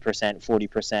 50%,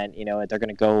 40%, you know, they're going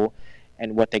to go,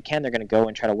 and what they can, they're going to go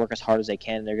and try to work as hard as they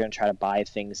can. And they're going to try to buy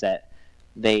things that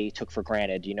they took for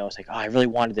granted. You know, it's like, oh, I really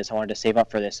wanted this. I wanted to save up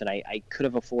for this, and I could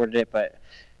have afforded it, but,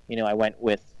 you know, I went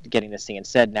with getting this thing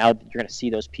instead. Now you're going to see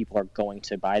those people are going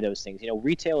to buy those things. You know,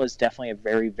 retail is definitely a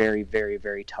very, very, very,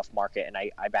 very tough market, and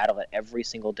I battle it every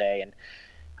single day.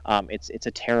 And it's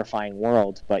a terrifying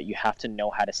world, but you have to know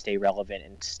how to stay relevant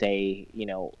and stay, you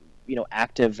know,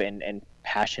 active and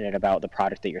passionate about the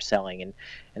product that you're selling, and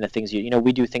the things you know,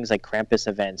 we do things like Krampus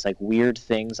events, like weird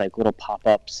things, like little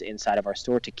pop-ups inside of our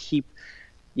store to keep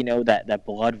that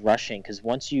blood rushing, because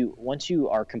once you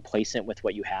are complacent with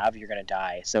what you have, you're going to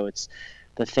die. So it's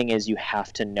the thing is, you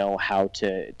have to know how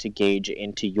to gauge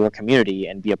into your community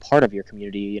and be a part of your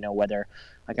community. Whether,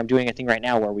 like, I'm doing a thing right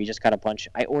now where we just got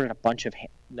I ordered a bunch of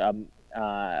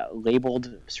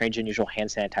labeled Strange and Unusual hand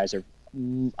sanitizer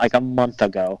like a month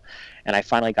ago, and I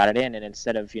finally got it in. And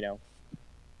instead of,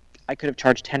 I could have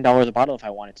charged $10 a bottle if I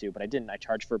wanted to, but I didn't. I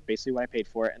charged for basically what I paid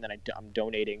for it, and then I'm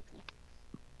donating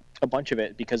a bunch of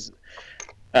it because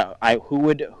who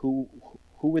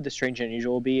would the Strange and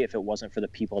Unusual be if it wasn't for the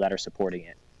people that are supporting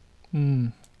it?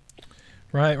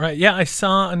 Right. Yeah, I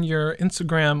saw on your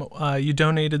Instagram you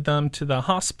donated them to the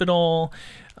hospital,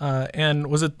 and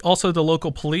was it also the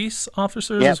local police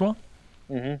officers as well?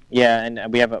 Mm-hmm. Yeah, and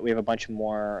we have a bunch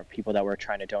more people that we're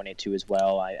trying to donate to as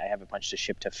well. I have a bunch to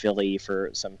ship to Philly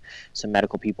for some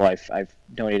medical people. I've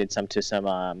donated some to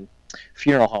some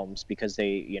funeral homes because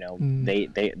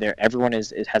they're everyone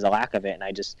has a lack of it, and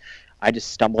I just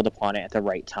stumbled upon it at the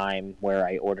right time where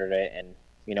I ordered it. And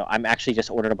I'm actually just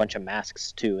ordered a bunch of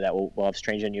masks too that will have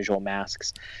Strange and Unusual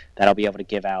masks that I'll be able to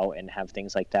give out and have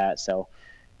things like that. So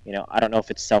I don't know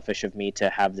if it's selfish of me to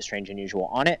have the Strange and Unusual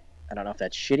on it. I don't know if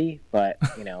that's shitty, but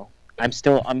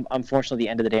I'm unfortunately, at the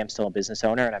end of the day, I'm still a business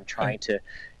owner, and I'm trying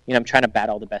to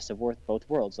battle the best of both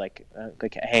worlds. Like,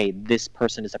 hey, this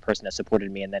person is the person that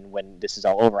supported me, and then when this is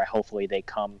all over, hopefully they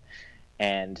come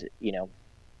and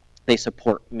they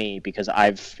support me, because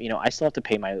I still have to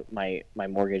pay my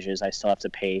mortgages. I still have to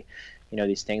pay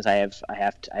these things. I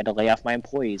had to lay off my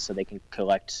employees so they can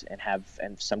collect and have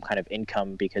some kind of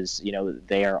income, because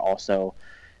they are also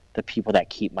the people that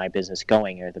keep my business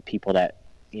going, or the people that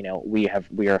we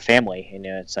are a family.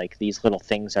 It's like these little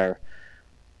things are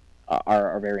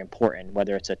very important.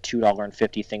 Whether it's a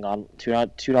 $2.50 thing on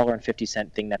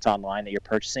 $2.50 thing that's online that you're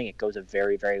purchasing, it goes a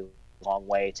very, very long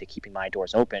way to keeping my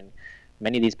doors open.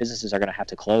 Many of these businesses are going to have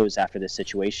to close after this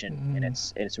situation, and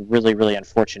it's really, really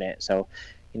unfortunate. So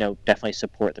definitely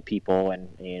support the people, and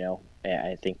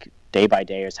I think day by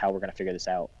day is how we're going to figure this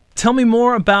out. Tell me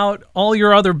more about all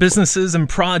your other businesses and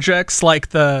projects, like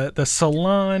the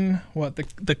salon,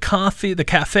 the coffee, the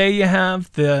cafe you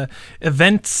have, the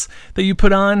events that you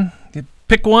put on.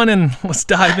 Pick one and let's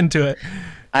dive into it.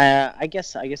 I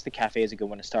guess the cafe is a good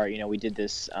one to start. We did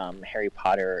this Harry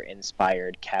Potter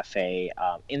inspired cafe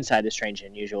inside the Strange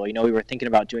and Unusual. We were thinking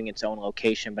about doing its own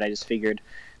location, but I just figured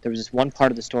there was this one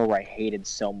part of the store where I hated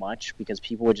so much, because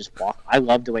people would just walk. I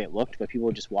loved the way it looked, but people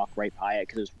would just walk right by it,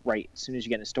 because it was right as soon as you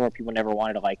get in the store. People never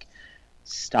wanted to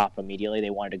stop immediately. They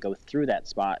wanted to go through that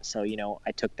spot. So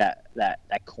I took that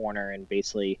corner and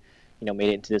basically made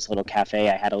it into this little cafe.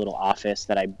 I had a little office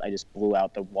that I just blew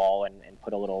out the wall and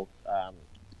put a little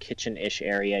kitchen-ish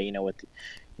area, with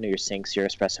your sinks, your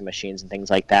espresso machines, and things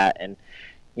like that. And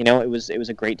it was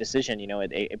a great decision.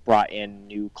 It brought in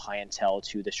new clientele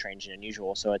to the Strange and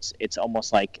Unusual. So it's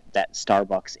almost like that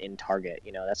Starbucks in Target.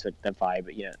 That's what the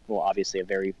vibe. Well, obviously a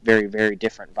very, very, very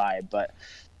different vibe, but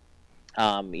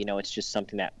it's just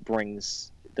something that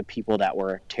brings the people that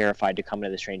were terrified to come to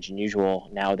the Strange and Unusual.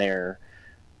 Now they're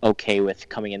okay with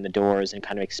coming in the doors and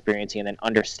kind of experiencing, and then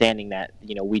understanding that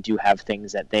we do have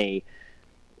things that they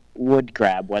would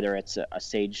grab, whether it's a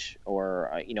sage or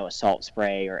a salt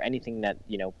spray or anything that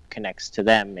connects to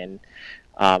them. And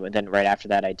then right after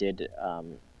that, I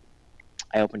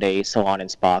opened a salon and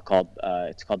spa called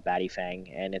it's called Batty Fang,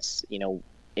 and it's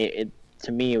it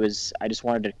to me, it was, I just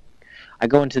wanted to, I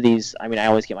go into these, I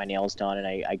always get my nails done, and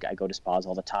I go to spas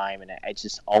all the time, and it's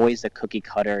just always the cookie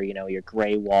cutter, your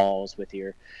gray walls with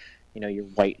your your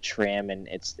white trim, and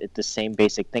it's the same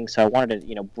basic thing. So I wanted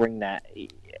to bring that,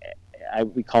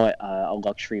 we call it a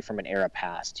luxury from an era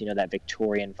past, that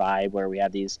Victorian vibe where we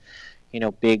have these,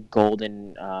 big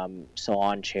golden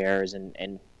salon chairs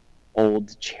and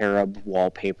old cherub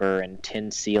wallpaper and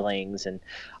tin ceilings. And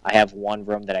I have one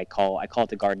room that I call it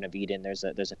the Garden of Eden. There's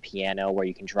a piano where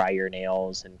you can dry your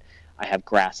nails, and I have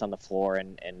grass on the floor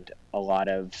and a lot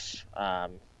of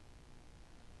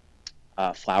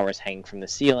flowers hanging from the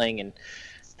ceiling and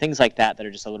things like that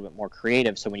are just a little bit more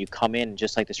creative. So when you come in,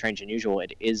 just like the Strange and Unusual,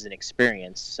 it is an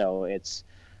experience. So it's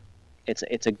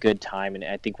a good time, and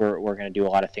I think we're going to do a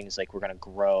lot of things. Like, we're going to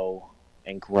grow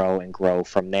and grow and grow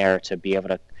from there to be able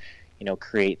to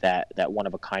create that one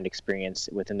of a kind experience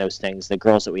within those things. The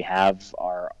girls that we have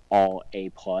are all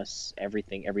A+.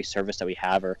 Every service that we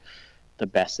have are the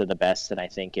best of the best, and I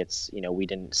think it's we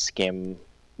didn't skim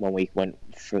when we went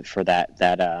for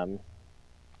that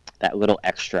little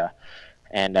extra.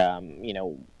 And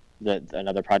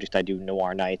another project I do,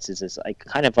 Noir Nights, is like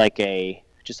kind of like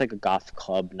just like a goth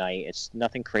club night. It's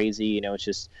nothing crazy, it's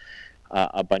just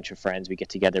a bunch of friends. We get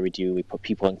together, we put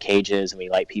people in cages and we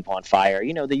light people on fire.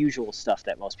 You know, the usual stuff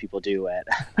that most people do at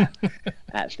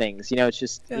at things. You know, it's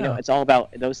just it's all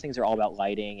about, those things are all about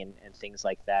lighting and things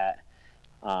like that.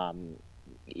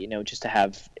 You know, just to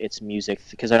have its music,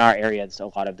 because in our area it's a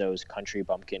lot of those country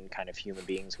bumpkin kind of human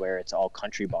beings where it's all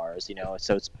country bars, you know.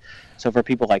 So for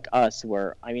people like us,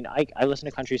 where I mean, I listen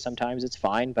to country sometimes, it's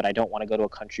fine, but I don't want to go to a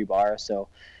country bar, so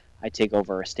I take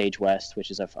over Stage West,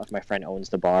 which is my friend owns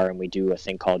the bar, and we do a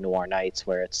thing called Noir Nights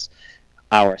where it's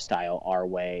our style, our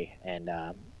way, and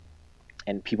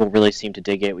people really seem to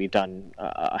dig it. We've done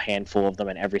a handful of them,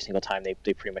 and every single time they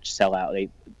pretty much sell out. They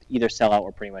either sell out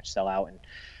or pretty much sell out, and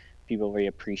people really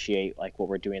appreciate like what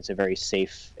we're doing. It's a very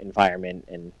safe environment,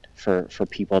 and for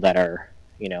people that are,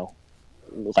 you know,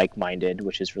 like-minded,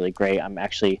 which is really great. I'm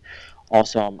actually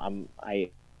also I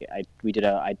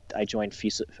joined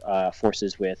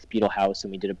forces with Beetle House,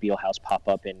 and we did a Beetle House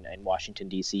pop-up in Washington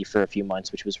D.C. for a few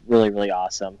months, which was really, really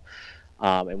awesome.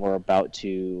 And we're about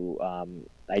to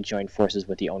I joined forces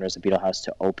with the owners of Beetle House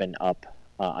to open up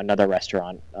another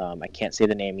restaurant. I can't say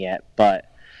the name yet, but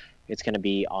it's going to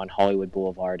be on Hollywood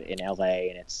Boulevard in LA,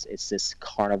 and it's this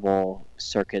carnival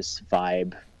circus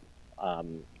vibe,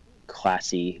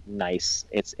 classy, nice.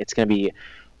 It's going to be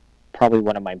probably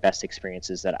one of my best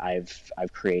experiences that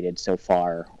I've created so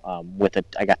far.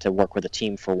 I got to work with a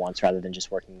team for once rather than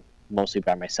just working mostly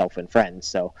by myself and friends.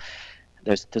 So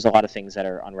there's a lot of things that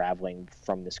are unraveling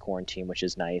from this quarantine, which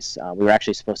is nice. We were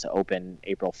actually supposed to open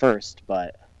April 1st,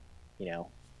 but you know,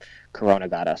 Corona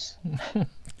got us.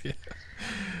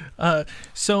 Yeah.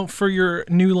 So for your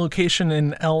new location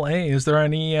in LA, is there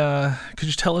any, could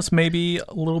you tell us maybe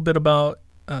a little bit about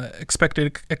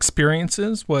expected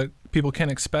experiences, what people can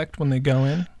expect when they go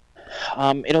in?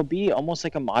 It'll be almost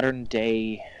like a modern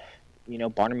day, you know,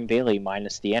 Barnum and Bailey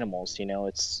minus the animals. You know,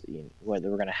 it's whether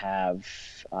we're going to have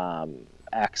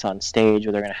acts on stage,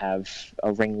 or they're going to have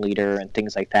a ringleader and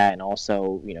things like that, and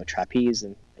also, you know, trapeze.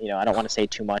 And you know, I don't want to say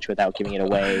too much without giving it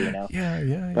away, you know.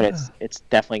 But it's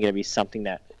definitely going to be something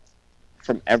that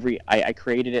from I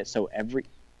created it so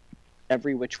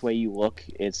every which way you look,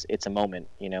 it's a moment,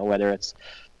 you know, whether it's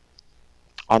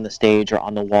on the stage or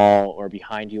on the wall or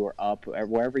behind you or up, or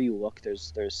wherever you look,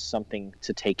 there's something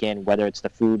to take in, whether it's the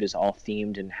food is all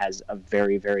themed and has a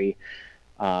very, very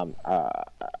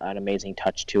an amazing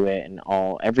touch to it, and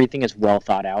everything is well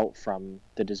thought out, from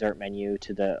the dessert menu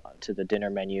to the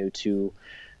dinner menu to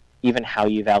even how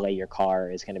you valet your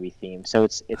car is going to be themed. So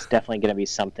it's definitely going to be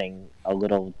something a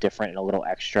little different and a little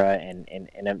extra, and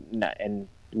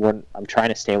I'm trying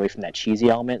to stay away from that cheesy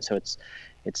element, so it's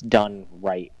done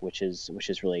right, which is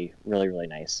really, really, really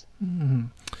nice. Mm-hmm.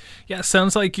 Yeah,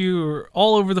 sounds like you're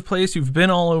all over the place. You've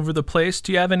been all over the place.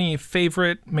 Do you have any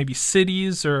favorite maybe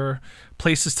cities or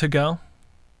places to go?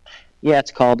 Yeah,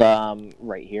 it's called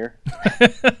Right Here.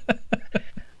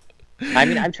 I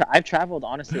mean, I've traveled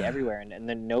honestly everywhere, and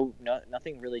then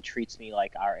nothing really treats me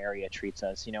like our area treats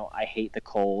us. You know, I hate the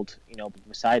cold. You know, but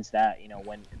besides that, you know,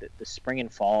 when the spring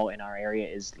and fall in our area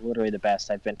is literally the best.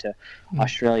 I've been to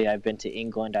Australia, I've been to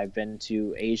England, I've been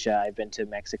to Asia, I've been to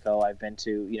Mexico, I've been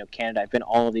to, you know, Canada. I've been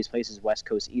all of these places, West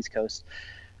Coast, East Coast.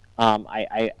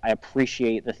 I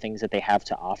appreciate the things that they have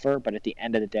to offer, but at the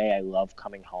end of the day, I love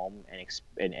coming home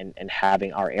and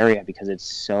having our area, because it's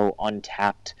so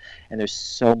untapped and there's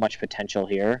so much potential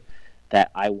here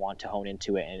that I want to hone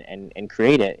into it and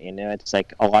create it. You know, it's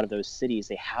like a lot of those cities,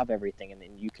 they have everything, and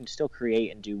then you can still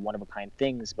create and do one of a kind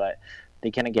things, but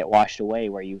they kind of get washed away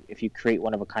where if you create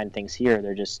one of a kind things here,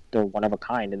 they're one of a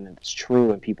kind, and it's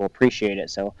true and people appreciate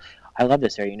it. So I love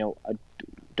this area. You know,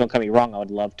 don't get me wrong, I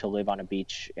would love to live on a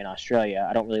beach in Australia.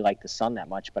 I don't really like the sun that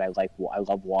much, but I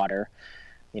love water.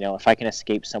 You know, if I can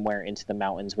escape somewhere into the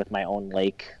mountains with my own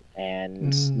lake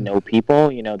and no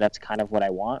people, you know, that's kind of what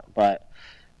I want. But,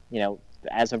 you know,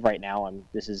 as of right now,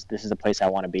 this is the place I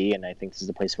want to be, and I think this is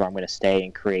the place where I'm going to stay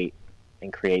and create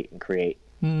and create and create.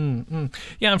 Mm-hmm.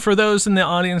 Yeah, and for those in the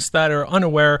audience that are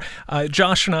unaware,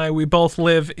 Josh and we both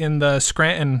live in the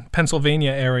Scranton,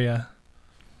 Pennsylvania area.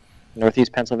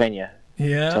 Northeast Pennsylvania.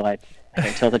 Yeah.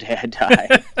 Until the day I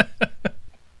die.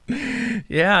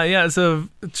 Yeah.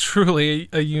 It's truly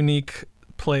a unique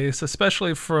place,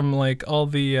 especially from like all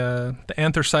the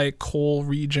anthracite coal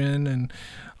region and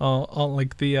all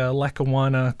like the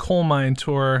Lackawanna coal mine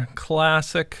tour.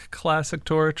 Classic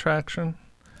tour attraction.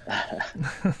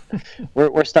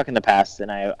 We're stuck in the past,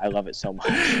 and I love it so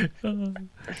much.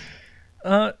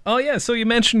 Oh yeah. So you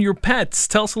mentioned your pets.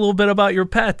 Tell us a little bit about your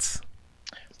pets.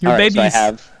 Your babies.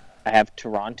 So I have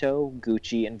Toronto,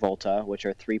 Gucci, and Volta, which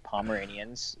are 3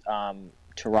 Pomeranians.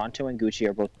 Toronto and Gucci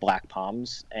are both black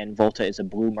poms, and Volta is a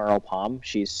blue Merle pom.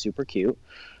 She's super cute.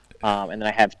 And then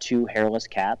I have two hairless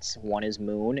cats. One is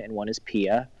Moon and one is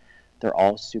Pia. They're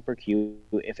all super cute.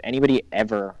 If anybody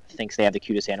ever thinks they have the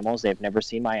cutest animals, they've never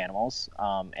seen my animals,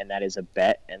 and that is a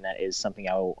bet, and that is something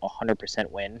I will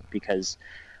 100% win because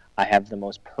I have the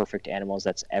most perfect animals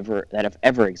that have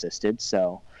ever existed.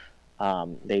 So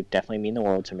they definitely mean the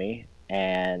world to me,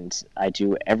 and I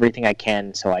do everything I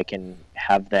can so I can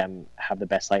have them have the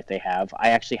best life they have. I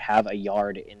actually have a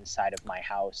yard inside of my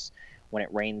house when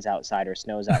it rains outside or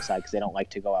snows outside because they don't like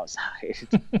to go outside.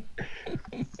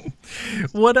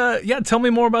 Yeah, tell me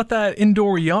more about that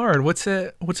indoor yard. What's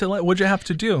it like? What'd you have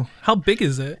to do? How big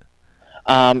is it?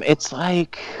 It's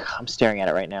like, I'm staring at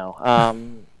it right now.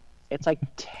 It's like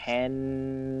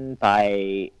 10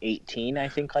 by 18, I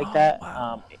think, like that.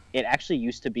 Wow. It actually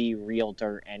used to be real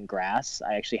dirt and grass.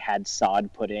 I actually had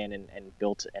sod put in and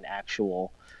built an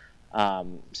actual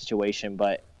situation,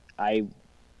 but I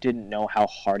didn't know how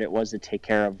hard it was to take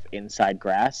care of inside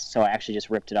grass, so I actually just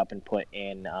ripped it up and put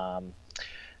in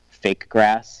fake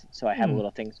grass. So I have little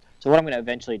things. So what I'm going to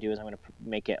eventually do is I'm going to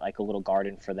make it like a little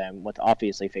garden for them with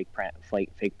obviously fake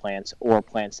plants or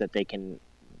plants that they can,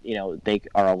 they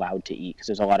are allowed to eat, because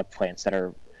there's a lot of plants that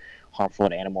are harmful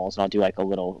to animals. And I'll do like a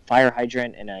little fire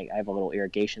hydrant, and I have a little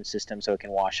irrigation system so it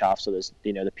can wash off. So there's,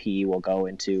 the pee will go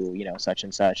into, such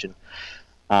and such. And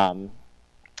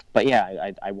but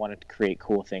yeah, I wanted to create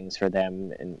cool things for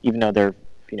them, and even though they're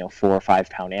 4 or 5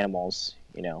 pound animals,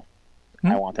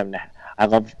 I want them to. I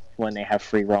love when they have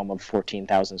free roam of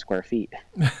 14,000 square feet.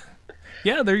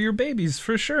 Yeah, they're your babies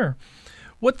for sure.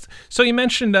 So you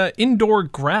mentioned indoor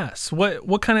grass.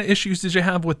 What kind of issues did you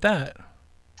have with that?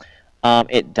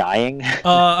 It dying. It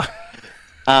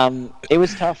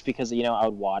was tough because I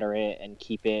would water it and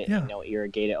keep it,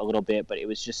 irrigate it a little bit, but it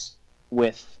was just.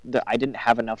 I didn't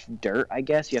have enough dirt. I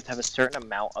guess you have to have a certain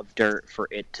amount of dirt for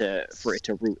it to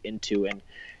root into, and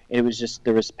it was just,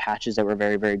 there was patches that were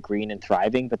very, very green and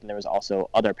thriving, but then there was also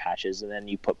other patches, and then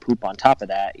you put poop on top of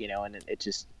that, and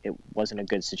it wasn't a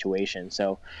good situation.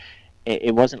 So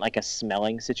it wasn't like a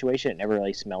smelling situation. It never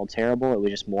really smelled terrible. It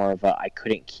was just more of I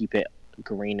couldn't keep it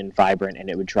green and vibrant, and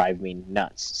it would drive me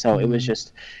nuts. So it was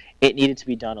just, it needed to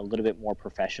be done a little bit more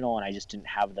professional, and I just didn't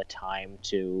have the time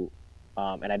to.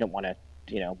 And I didn't want to,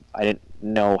 I didn't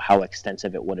know how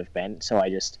extensive it would have been, so I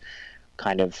just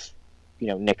kind of,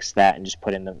 nixed that and just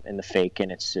put in the fake,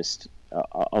 and it's just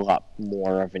a lot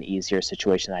more of an easier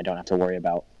situation that I don't have to worry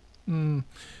about. Do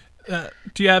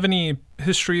you have any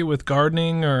history with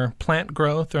gardening or plant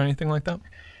growth or anything like that?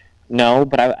 No,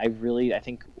 but I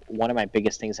think one of my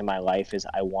biggest things in my life is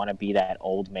I want to be that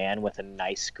old man with a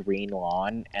nice green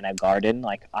lawn and a garden.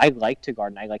 Like, I like to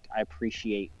garden. I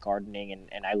appreciate gardening,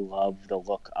 and I love the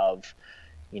look of,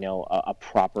 a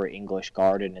proper English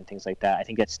garden and things like that. I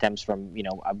think that stems from,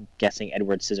 I'm guessing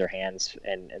Edward Scissorhands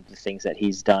and the things that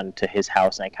he's done to his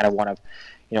house. And I kind of want to,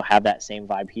 have that same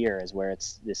vibe here, as where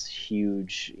it's this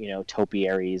huge,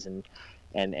 topiaries and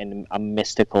a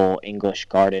mystical English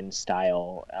garden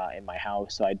style in my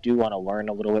house. So I do want to learn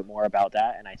a little bit more about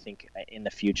that, and I think in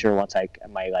the future, once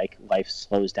my life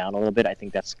slows down a little bit, I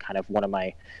think that's kind of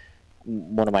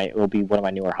it will be one of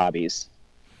my newer hobbies.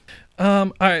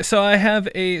 All right, so I have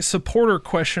a supporter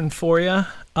question for you.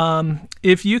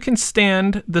 If you can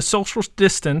stand the social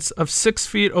distance of 6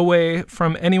 feet away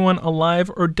from anyone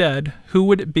alive or dead, who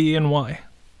would it be and why?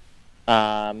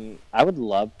 I would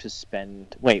love to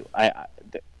spend.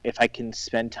 If I can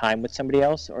spend time with somebody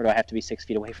else, or do I have to be 6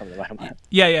 feet away from them?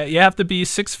 Yeah. You have to be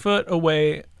 6 foot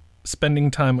away,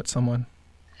 spending time with someone.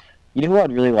 You know who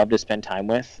I'd really love to spend time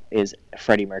with is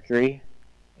Freddie Mercury,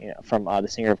 from the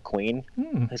singer of Queen,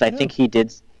 because I think he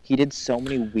did so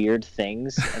many weird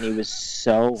things, and he was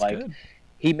so good.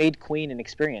 He made Queen an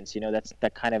experience.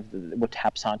 That kind of what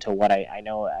taps onto what I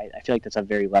know. I feel like that's a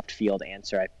very left field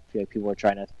answer. I feel like people are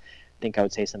trying to think I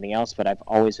would say something else, but I've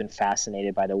always been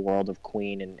fascinated by the world of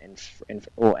Queen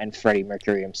and Freddie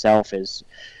Mercury himself, is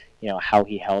how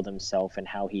he held himself and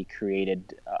how he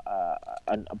created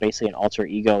basically an alter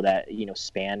ego that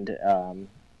spanned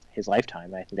his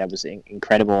lifetime. I think that was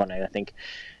incredible, and I think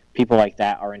people like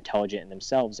that are intelligent in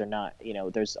themselves. They're not,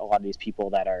 there's a lot of these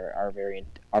people that are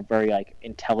very like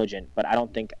intelligent, but I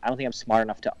don't think I'm smart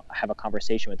enough to have a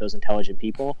conversation with those intelligent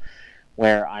people.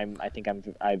 Where I can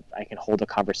hold a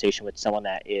conversation with someone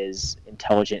that is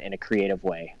intelligent in a creative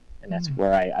way, and that's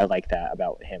where I like that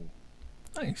about him.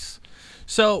 Nice.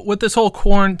 So with this whole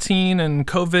quarantine and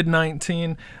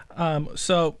COVID-19,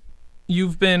 so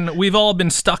we've all been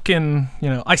stuck in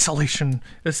isolation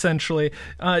essentially.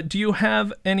 Do you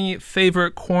have any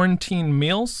favorite quarantine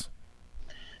meals?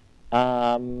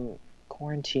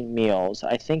 Quarantine meals.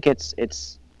 I think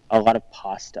it's a lot of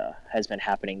pasta has been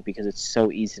happening because it's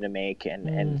so easy to make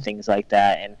and things like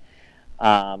that.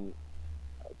 And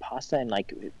pasta and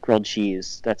like grilled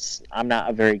cheese. I'm not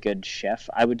a very good chef.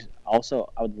 I would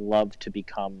love to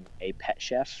become a pet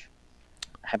chef.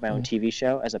 Have my own TV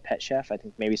show as a pet chef. I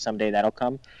think maybe someday that'll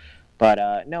come.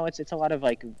 But no, it's a lot of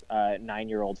like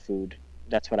 9-year-old food.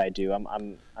 That's what I do.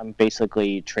 I'm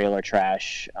basically trailer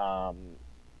trash,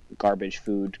 garbage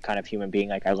food kind of human being.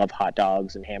 Like I love hot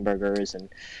dogs and hamburgers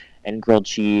and grilled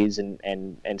cheese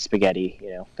and spaghetti.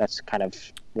 You know, that's kind of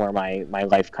where my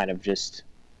life kind of just.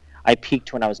 I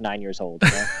peaked when I was 9 years old. You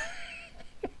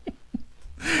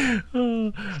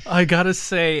know? I gotta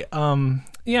say,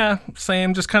 yeah,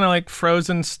 same. Just kind of like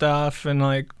frozen stuff and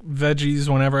like veggies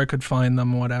whenever I could find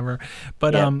them, whatever.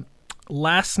 But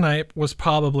last night was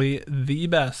probably the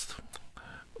best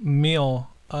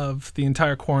meal of the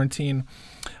entire quarantine.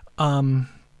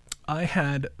 I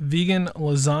had vegan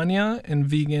lasagna and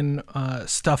vegan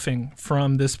stuffing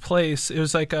from this place. It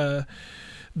was like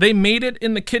they made it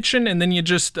in the kitchen and then you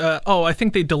just I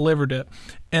think they delivered it,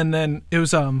 and then it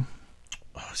was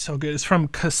so good. It's from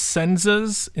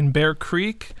Cosenza's in Bear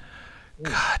Creek.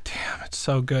 God damn, it's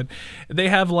so good. They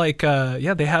have like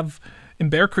they have in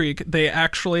Bear Creek, they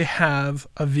actually have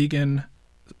a vegan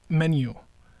menu.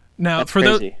 Now That's for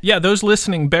crazy. those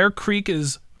listening, Bear Creek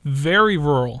is very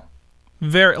rural.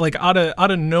 Very like out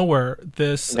of nowhere,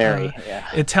 this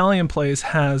Italian place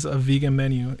has a vegan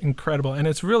menu. Incredible, and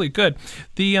it's really good.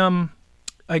 The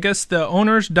I guess the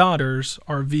owner's daughters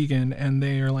are vegan, and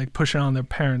they are like pushing on their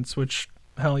parents, which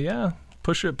hell yeah,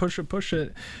 push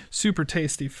it. Super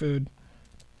tasty food.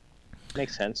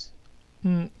 Makes sense.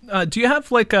 Do you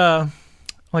have like a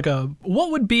what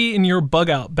would be in your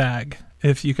bug out bag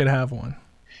if you could have one?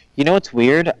 You know what's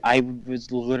weird? I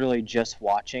was literally just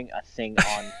watching a thing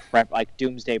on prep, like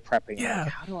doomsday prepping. Yeah.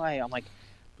 Like, I'm like,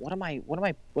 what am I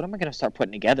going to start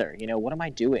putting together? You know, what am I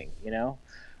doing? You know,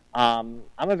 I'm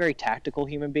a very tactical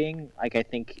human being. Like, I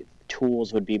think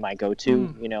tools would be my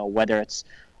go-to. You know, whether it's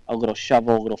a little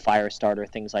shovel, a little fire starter,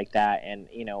 things like that. And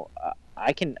you know,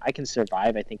 I can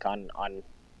survive. I think on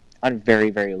very,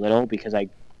 very little because I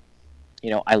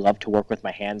love to work with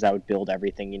my hands. I would build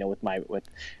everything. You know,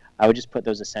 I would just put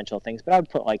those essential things, but I would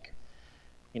put like,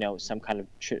 you know, some kind of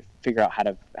figure out how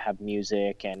to have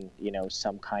music and, you know,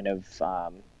 some kind of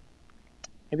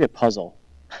maybe a puzzle.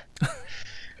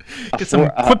 Get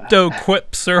some crypto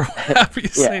quips or whatever you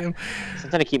say.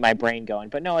 Something to keep my brain going.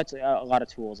 But no, it's a lot of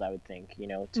tools, I would think, you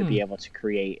know, to be able to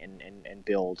create and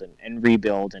build and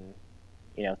rebuild and,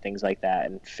 you know, things like that,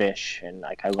 and fish. And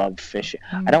like I love fishing.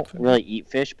 I don't really eat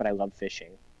fish, but I love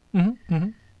fishing. Mm-hmm. Mm-hmm.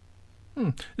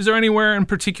 Is there anywhere in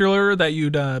particular that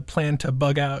you'd plan to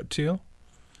bug out to?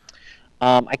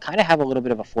 I kind of have a little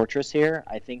bit of a fortress here.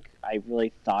 I think I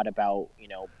really thought about, you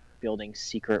know, building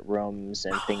secret rooms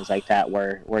and things like that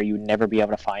where you'd never be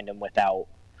able to find them without,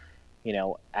 you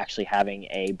know, actually having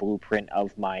a blueprint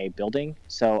of my building.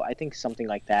 So I think something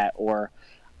like that. Or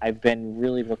I've been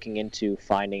really looking into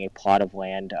finding a plot of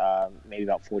land maybe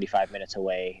about 45 minutes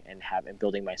away and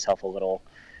building myself a little,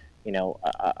 you know,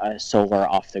 a solar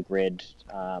off the grid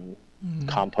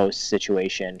compost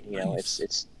situation. You know,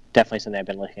 it's definitely something I've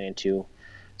been looking into.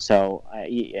 So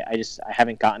I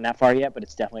haven't gotten that far yet, but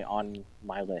it's definitely on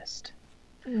my list.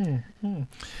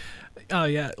 Oh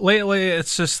yeah, lately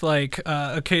it's just like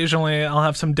occasionally I'll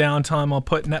have some downtime. I'll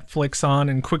put Netflix on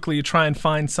and quickly try and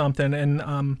find something. And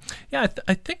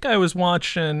I think I was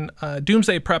watching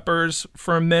Doomsday Preppers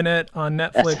for a minute on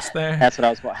Netflix. That's what I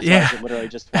was watching. Yeah. I was literally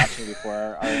just watching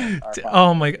before our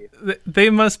oh my god, they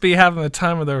must be having the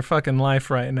time of their fucking life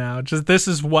right now. Just this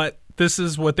is what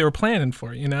they were planning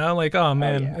for, you know? Like, oh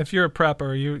man, if you're a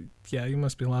prepper, you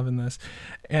must be loving this.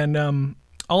 And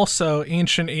also,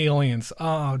 Ancient Aliens.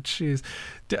 Oh, jeez.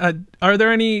 Are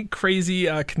there any crazy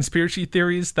conspiracy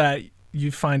theories that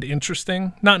you find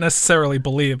interesting? Not necessarily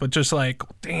believe, but just like,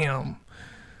 damn.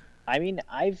 I mean,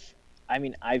 I've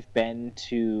been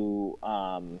to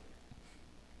a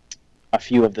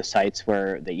few of the sites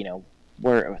where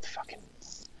where fucking.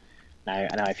 Now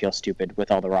I feel stupid with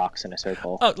all the rocks in a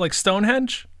circle. Oh, like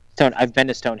Stonehenge? I've been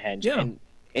to Stonehenge. Yeah. And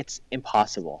it's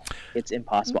impossible. It's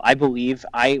impossible. I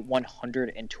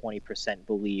 120%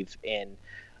 believe in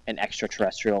an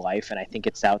extraterrestrial life, and I think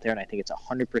it's out there, and I think it's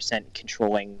 100%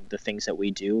 controlling the things that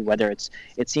we do. Whether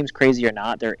it seems crazy or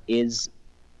not, there is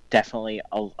definitely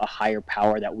a higher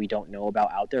power that we don't know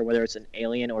about out there. Whether it's an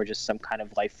alien or just some kind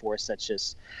of life force that's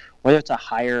just, whether it's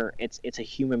it's a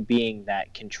human being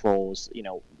that controls. You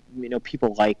know,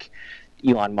 people like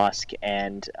Elon Musk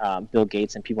and Bill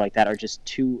Gates and people like that are just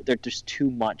too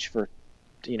much for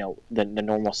the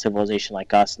normal civilization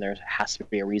like us, and there has to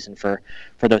be a reason for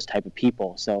those type of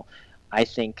people. So I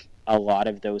think a lot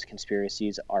of those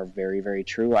conspiracies are very, very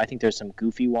true. I think there's some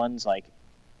goofy ones, like,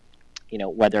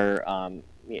 whether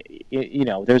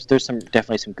there's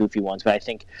definitely some goofy ones, but I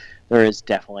think there is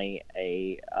definitely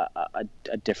a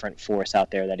different force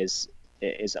out there that is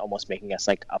almost making us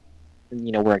like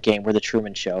we're the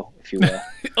Truman Show, if you will.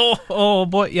 oh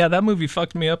boy, yeah, that movie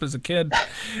fucked me up as a kid.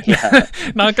 Yeah.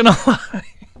 Not gonna lie.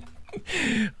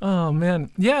 Oh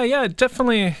man, yeah,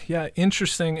 definitely, yeah,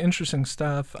 interesting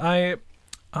stuff.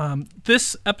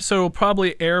 This episode will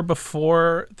probably air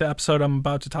before the episode I'm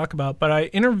about to talk about, but I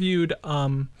interviewed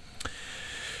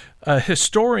a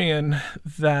historian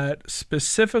that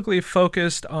specifically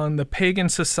focused on the pagan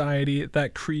society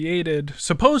that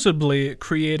supposedly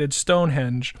created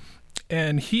Stonehenge.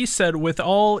 And he said with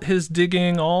all his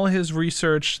digging, all his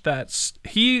research, that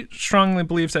he strongly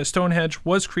believes that Stonehenge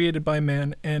was created by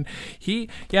man. And he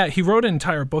wrote an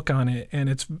entire book on it, and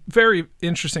it's very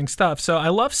interesting stuff. So I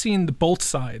love seeing the both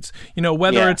sides,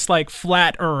 whether it's like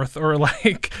flat earth or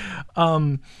like,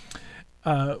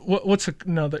 what's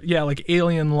another? Yeah, like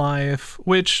alien life,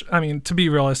 which, I mean, to be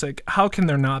realistic, how can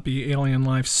there not be alien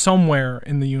life somewhere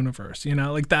in the universe?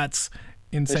 Like that's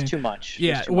insane. There's too much.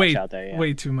 Yeah, much out there, yeah.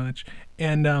 Way too much.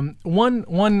 And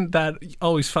one that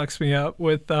always fucks me up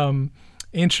with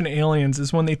Ancient Aliens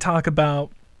is when they talk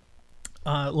about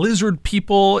lizard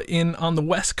people on the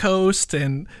West Coast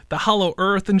and the Hollow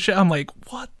Earth and shit. I'm like,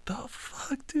 what the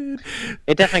fuck, dude?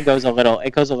 It definitely goes a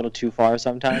little too far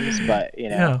sometimes, but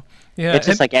yeah. It's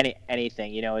just like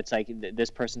anything, it's like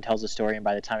this person tells a story, and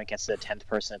by the time it gets to the 10th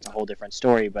person, it's a whole different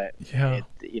story. But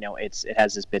it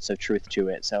has this bits of truth to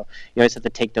it. So you always have to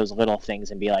take those little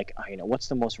things and be like, what's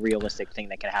the most realistic thing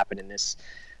that can happen in this,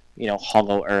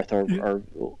 Hollow Earth or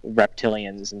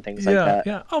reptilians and things like that.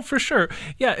 Yeah. Oh, for sure.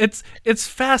 Yeah, it's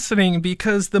fascinating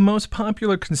because the most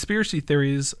popular conspiracy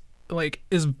theories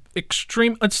is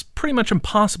extreme. It's pretty much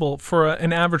impossible for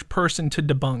an average person to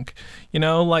debunk. We're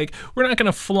not going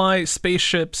to fly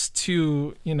spaceships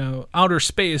to outer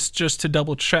space just to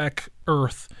double check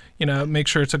Earth. Make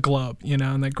sure it's a globe.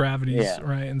 And that gravity's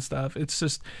right and stuff. It's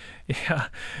just,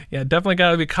 definitely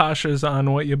got to be cautious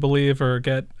on what you believe or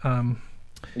get.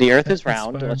 The Earth is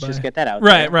round. Let's just get that out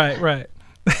there. Right.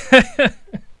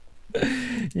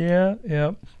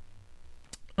 Yeah.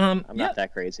 I'm not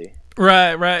that crazy.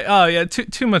 Right. Oh, yeah.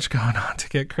 Too much going on to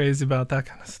get crazy about that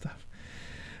kind of stuff.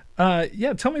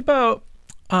 Tell me about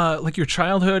your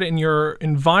childhood and your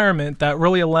environment that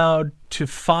really allowed to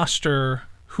foster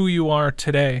who you are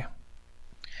today.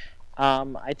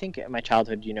 I think my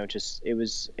childhood, just it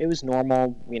was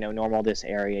normal. Normal this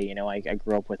area. I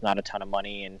grew up with not a ton of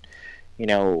money, and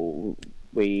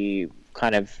we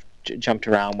kind of jumped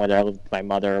around, whether I lived with my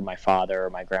mother or my father or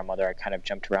my grandmother. I kind of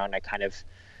jumped around. I kind of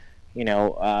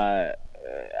I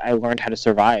learned how to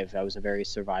survive. I was a very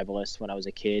survivalist when I was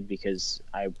a kid because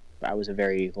I was a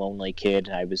very lonely kid.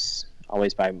 I was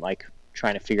always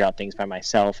trying to figure out things by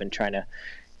myself and trying to,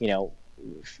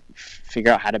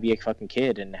 figure out how to be a fucking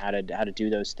kid and how to do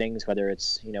those things. Whether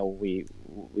it's we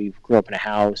grew up in a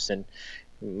house and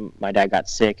my dad got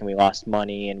sick and we lost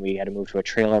money and we had to move to a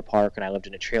trailer park, and I lived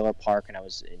in a trailer park, and I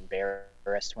was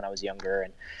embarrassed when I was younger,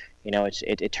 and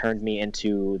it turned me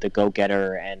into the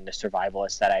go-getter and the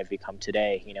survivalist that I've become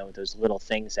today. Those little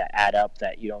things that add up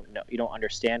that you don't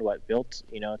understand what built.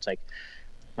 It's like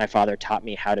my father taught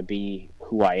me how to be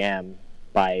who I am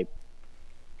by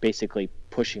basically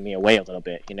pushing me away a little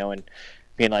bit, and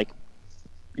being like,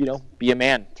 be a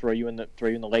man, throw you in the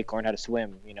lake, learn how to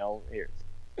swim.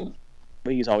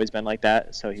 But he's always been like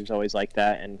that, so he was always like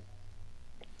that, and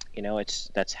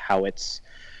that's how it's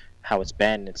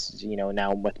been. It's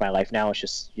now with my life now, it's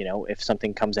just if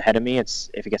something comes ahead of me, if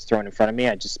it gets thrown in front of me,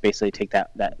 I just basically take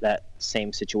that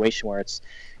same situation where it's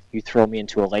you throw me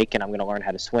into a lake and I'm going to learn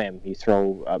how to swim. You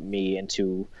throw me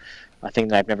into a thing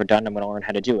that I've never done, I'm going to learn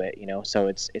how to do it. So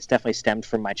it's definitely stemmed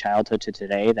from my childhood to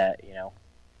today that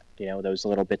those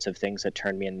little bits of things that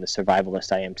turned me into the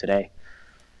survivalist I am today.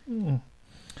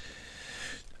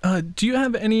 Do you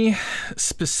have any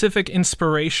specific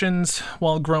inspirations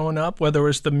while growing up, whether it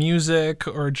was the music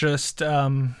or just,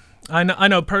 I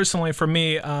know personally for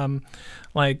me,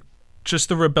 just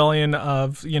the rebellion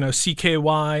of,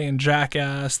 CKY and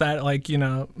Jackass, that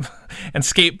and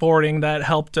skateboarding that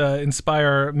helped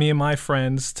inspire me and my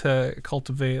friends to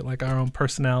cultivate our own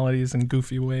personalities in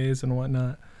goofy ways and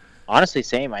whatnot. Honestly,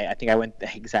 same. I think I went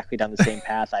exactly down the same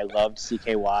path. I loved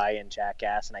CKY and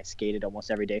Jackass, and I skated almost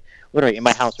every day. Literally in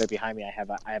my house, right behind me, I have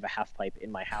a half pipe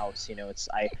in my house. You know, it's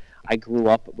I grew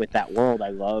up with that world. I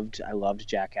loved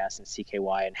Jackass and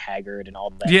CKY and Haggard and all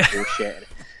that Yeah. cool shit.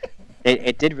 And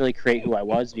it did really create who I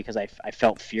was because I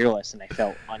felt fearless and I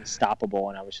felt unstoppable,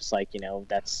 and I was just like, you know,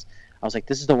 I was like,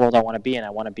 this is the world I want to be in. I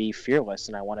want to be fearless,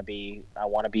 and I want to be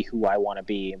who I want to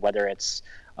be, whether it's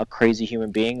a crazy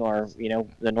human being or, you know,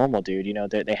 the normal dude. You know,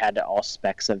 they had all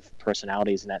specs of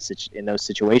personalities in in those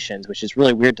situations, which is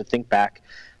really weird to think back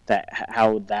that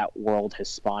how that world has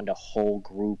spawned a whole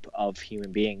group of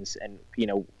human beings, and you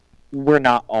know, we're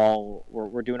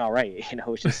doing all right. You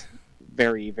know, it's just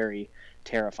very, very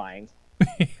terrifying.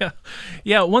 Yeah,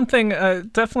 yeah. One thing,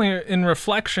 definitely in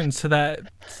reflections to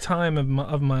that time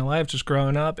of my life, just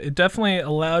growing up, it definitely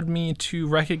allowed me to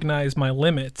recognize my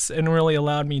limits and really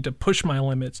allowed me to push my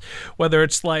limits. Whether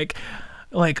it's like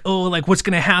oh, like what's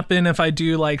gonna happen if I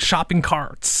do like shopping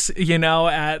carts, you know,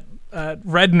 at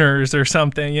Redner's or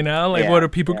something, you know, like Yeah, what are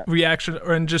people yeah. reaction,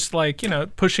 or and just like, you know,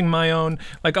 pushing my own,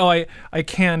 like, oh, I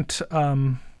can't.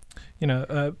 You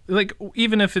know, like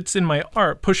even if it's in my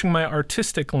art, pushing my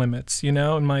artistic limits, you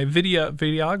know, and my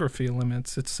videography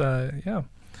limits. It's yeah,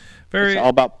 very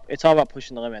It's all about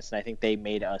pushing the limits, and I think they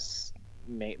made us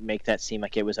make that seem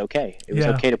like it was okay. It was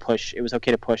yeah. okay to push. It was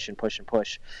okay to push and push and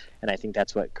push, and I think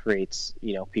that's what creates,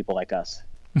 you know, people like us.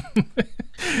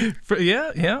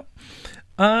 Yeah, yeah.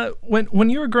 When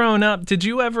you were growing up, did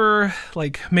you ever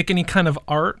like make any kind of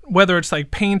art, whether it's like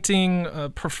painting,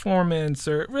 performance,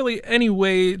 or really any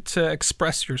way to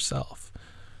express yourself?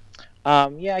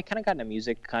 Yeah, I kind of got into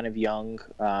music kind of young.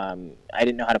 I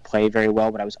didn't know how to play very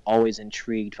well, but I was always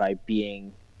intrigued by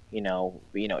being,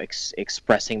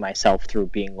 expressing myself through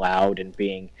being loud and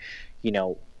being, you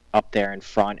know, up there in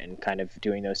front and kind of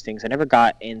doing those things. I never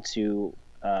got into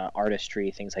artistry,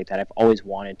 things like that. I've always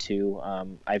wanted to.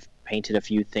 I've painted a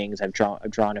few things. I've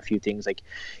drawn a few things. Like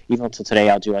even until today,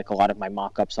 I'll do like a lot of my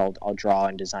mock-ups. I'll draw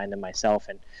and design them myself,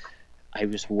 and I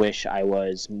just wish I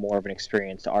was more of an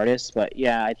experienced artist. But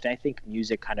yeah, I think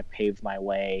music kind of paved my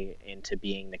way into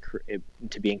being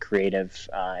into being creative,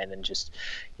 and then just,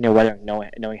 you know, whether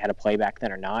knowing how to play back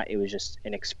then or not, it was just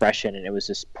an expression, and it was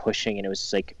just pushing, and it was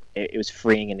just like it was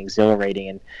freeing and exhilarating,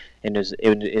 and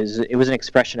it was an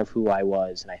expression of who I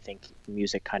was, and I think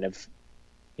music kind of,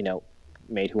 you know,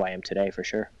 made who I am today for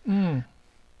sure.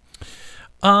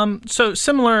 So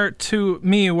similar to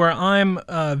me, where I'm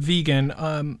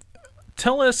vegan.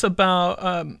 Tell us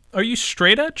about. Are you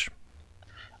straight edge?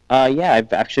 Yeah,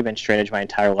 I've actually been straight edge my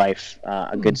entire life.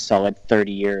 A good solid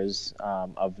 30 years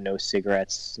of no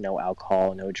cigarettes, no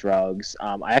alcohol, no drugs.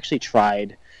 I actually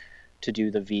tried to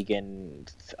do the vegan,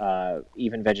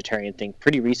 even vegetarian thing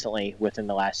pretty recently within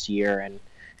the last year, and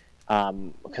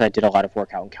because I did a lot of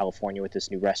work out in California with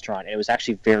this new restaurant. And it was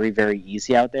actually very, very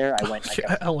easy out there. I went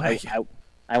LA.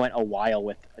 I went a while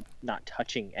with not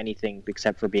touching anything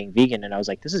except for being vegan, and I was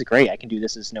like, this is great. I can do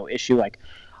this. It's no issue. Like,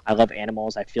 I love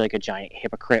animals. I feel like a giant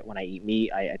hypocrite when I eat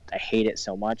meat. I hate it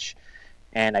so much.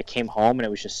 And I came home and it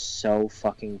was just so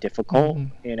fucking difficult.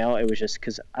 You know, it was just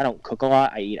because I don't cook a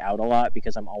lot. I eat out a lot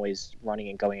because I'm always running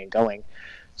and going and going.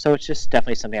 So it's just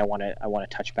definitely something I want to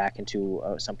touch back into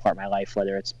some part of my life,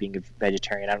 whether it's being a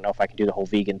vegetarian. I don't know if I can do the whole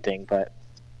vegan thing, but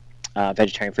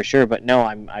vegetarian for sure. But no,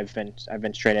 I've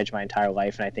been straight edge my entire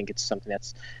life, and I think it's something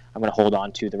that's I'm going to hold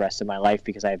on to the rest of my life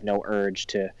because I have no urge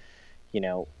to, you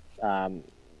know,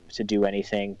 to do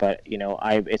anything. But you know,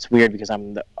 it's weird because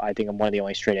I think I'm one of the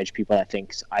only straight edge people that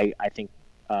thinks I think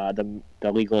the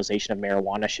legalization of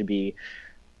marijuana should be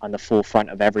on the full front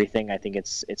of everything. I think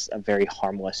it's a very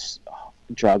harmless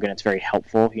drug, and it's very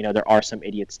helpful. You know, there are some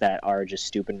idiots that are just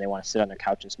stupid and they want to sit on their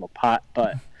couch and smoke pot,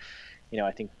 but you know,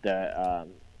 I think the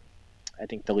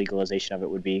legalization of it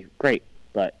would be great.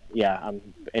 But yeah, I'm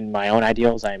in my own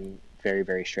ideals. I'm very,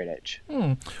 very straight edge.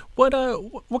 What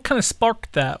kind of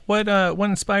sparked that? What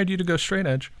inspired you to go straight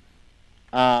edge?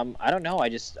 I don't know. I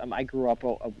just I grew up,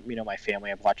 you know, my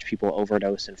family. I've watched people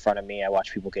overdose in front of me. I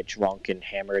watched people get drunk and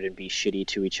hammered and be shitty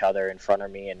to each other in front of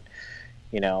me, and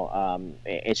you know,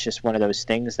 it's just one of those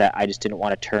things that I just didn't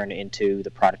want to turn into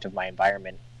the product of my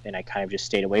environment, and I kind of just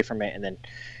stayed away from it. And then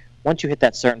once you hit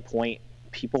that certain point,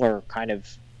 people are kind of,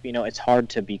 you know, it's hard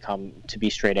to be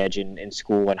straight edge in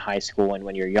school and high school and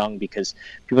when you're young because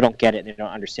people don't get it and they don't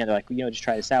understand. They're like, well, you know, just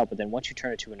try this out. But then once you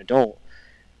turn it to an adult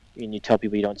and you tell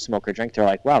people you don't smoke or drink, they're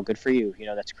like, wow, good for you. You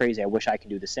know, that's crazy. I wish I could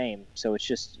do the same. So it's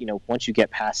just, you know, once you get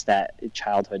past that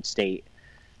childhood state,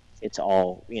 it's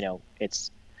all, you know,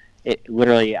 it's it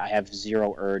literally, I have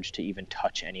zero urge to even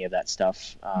touch any of that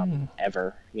stuff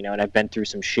ever, you know. And I've been through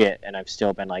some shit, and I've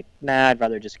still been like, nah, I'd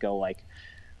rather just go like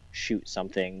shoot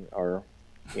something or,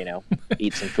 you know,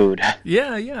 eat some food.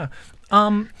 Yeah.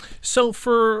 So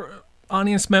for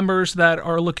audience members that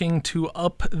are looking to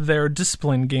up their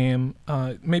discipline game,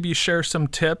 maybe share some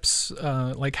tips,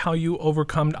 like how you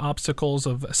overcome obstacles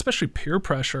of especially peer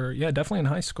pressure. Yeah, definitely in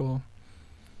high school.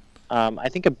 I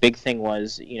think a big thing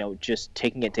was, you know, just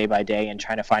taking it day by day and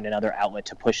trying to find another outlet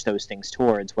to push those things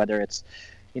towards, whether it's,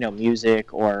 you know,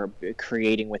 music or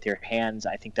creating with your hands.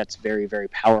 I think that's very, very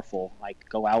powerful. Like,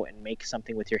 go out and make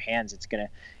something with your hands.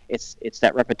 It's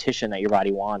that repetition that your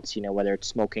body wants, you know, whether it's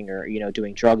smoking or, you know,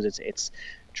 doing drugs. It's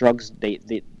drugs.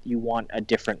 You want a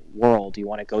different world. You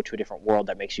want to go to a different world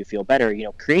that makes you feel better. You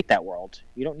know, create that world.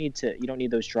 You don't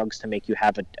need those drugs to make you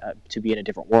to be in a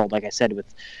different world. Like I said, with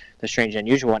the Strange and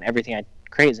Unusual, and everything I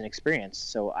create is an experience.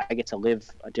 So I get to live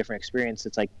a different experience.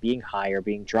 It's like being high or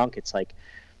being drunk. It's like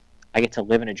I get to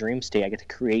live in a dream state. I get to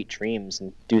create dreams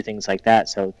and do things like that.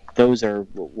 So those are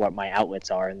what my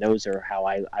outlets are, and those are how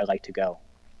I like to go.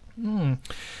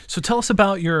 So tell us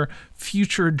about your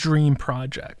future dream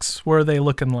projects. What are they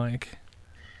looking like?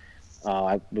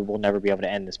 We will never be able to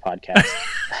end this podcast.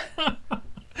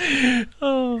 You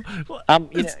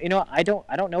know, I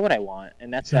don't know what I want,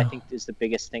 and that's I think is the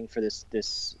biggest thing for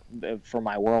this for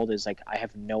my world is like I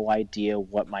have no idea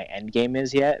what my end game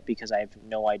is yet, because I have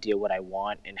no idea what I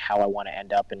want and how I want to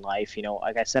end up in life. You know,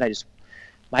 like I said,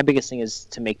 my biggest thing is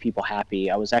to make people happy.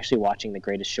 I was actually watching The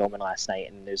Greatest Showman last night,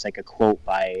 and there's like a quote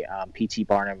by P.T.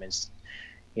 Barnum is,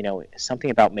 you know,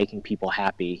 something about making people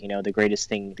happy. You know, the greatest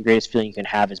feeling you can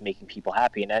have is making people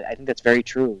happy. And I think that's very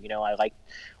true. You know, I like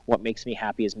what makes me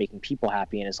happy is making people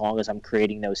happy. And as long as I'm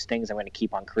creating those things, I'm going to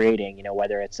keep on creating, you know,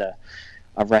 whether it's a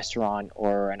restaurant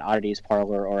or an oddities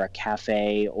parlor or a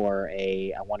cafe or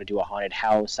I want to do a haunted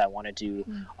house. I want to do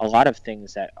a lot of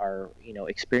things that are, you know,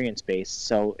 experience based.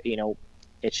 So, you know,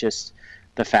 it's just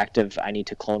the fact of I need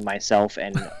to clone myself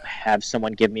and have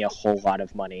someone give me a whole lot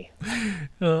of money.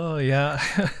 Oh, yeah.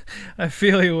 I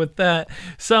feel you with that.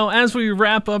 So as we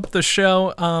wrap up the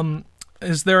show,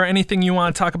 is there anything you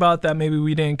want to talk about that maybe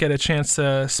we didn't get a chance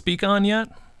to speak on yet?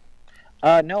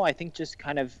 No, I think just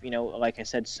kind of, you know, like I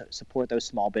said, support those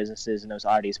small businesses and those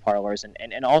oddities parlors and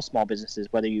all small businesses,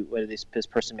 whether this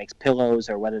person makes pillows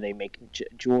or whether they make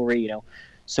jewelry, you know,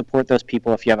 support those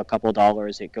people. If you have a couple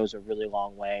 $, it goes a really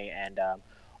long way. And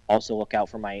also look out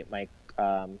for my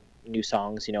new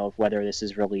songs, you know, whether this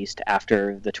is released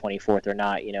after the 24th or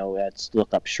not. You know,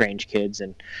 look up Strange Kids,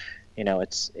 and you know,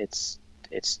 it's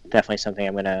definitely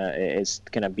something is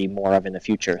gonna be more of in the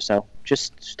future. So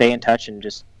just stay in touch and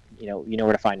just you know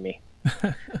where to find me.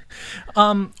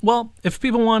 Well, if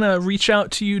people want to reach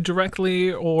out to you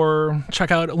directly or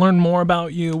learn more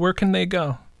about you, where can they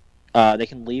go? They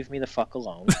can leave me the fuck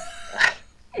alone.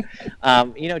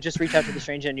 You know, just reach out to The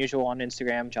Strange and Unusual on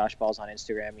Instagram, Josh Balls on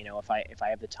Instagram. You know, if I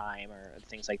have the time or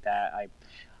things like that,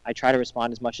 I try to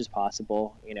respond as much as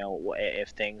possible. You know,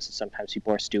 sometimes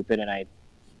people are stupid and I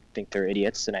think they're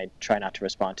idiots, and I try not to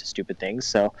respond to stupid things.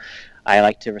 So I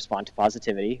like to respond to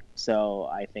positivity. So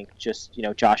I think just, you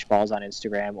know, Josh Balls on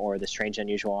Instagram or The Strange and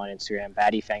Unusual on Instagram,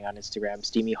 Batty Fang on Instagram,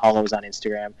 Steamy Hollows on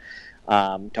Instagram,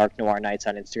 Dark Noir Nights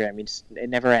on Instagram. It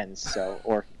never ends. So,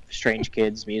 or Strange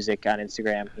Kids Music on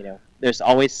Instagram. You know, there's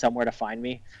always somewhere to find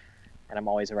me, and I'm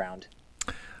always around.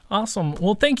 Awesome.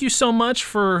 Well, thank you so much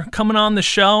for coming on the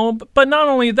show. But not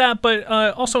only that, but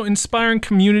also inspiring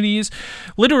communities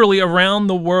literally around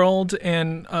the world,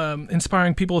 and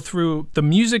inspiring people through the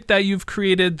music that you've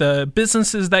created, the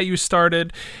businesses that you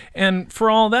started. And for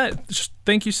all that, just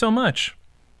thank you so much.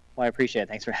 Well, I appreciate it.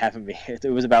 Thanks for having me. It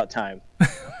was about time.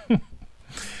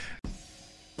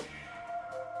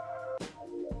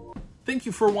 Thank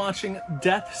you for watching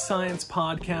Death Science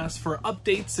Podcast. For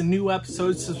updates and new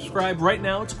episodes, subscribe right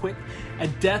now. It's quick at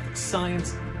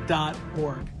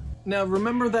deathscience.org. Now,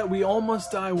 remember that we all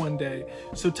must die one day,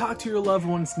 so talk to your loved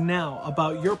ones now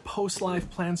about your post-life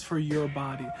plans for your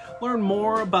body. Learn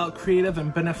more about creative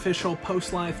and beneficial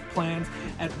post-life plans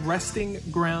at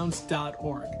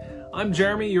restinggrounds.org. I'm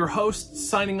Jeremy, your host,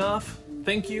 signing off.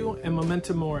 Thank you, and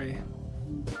Memento Mori.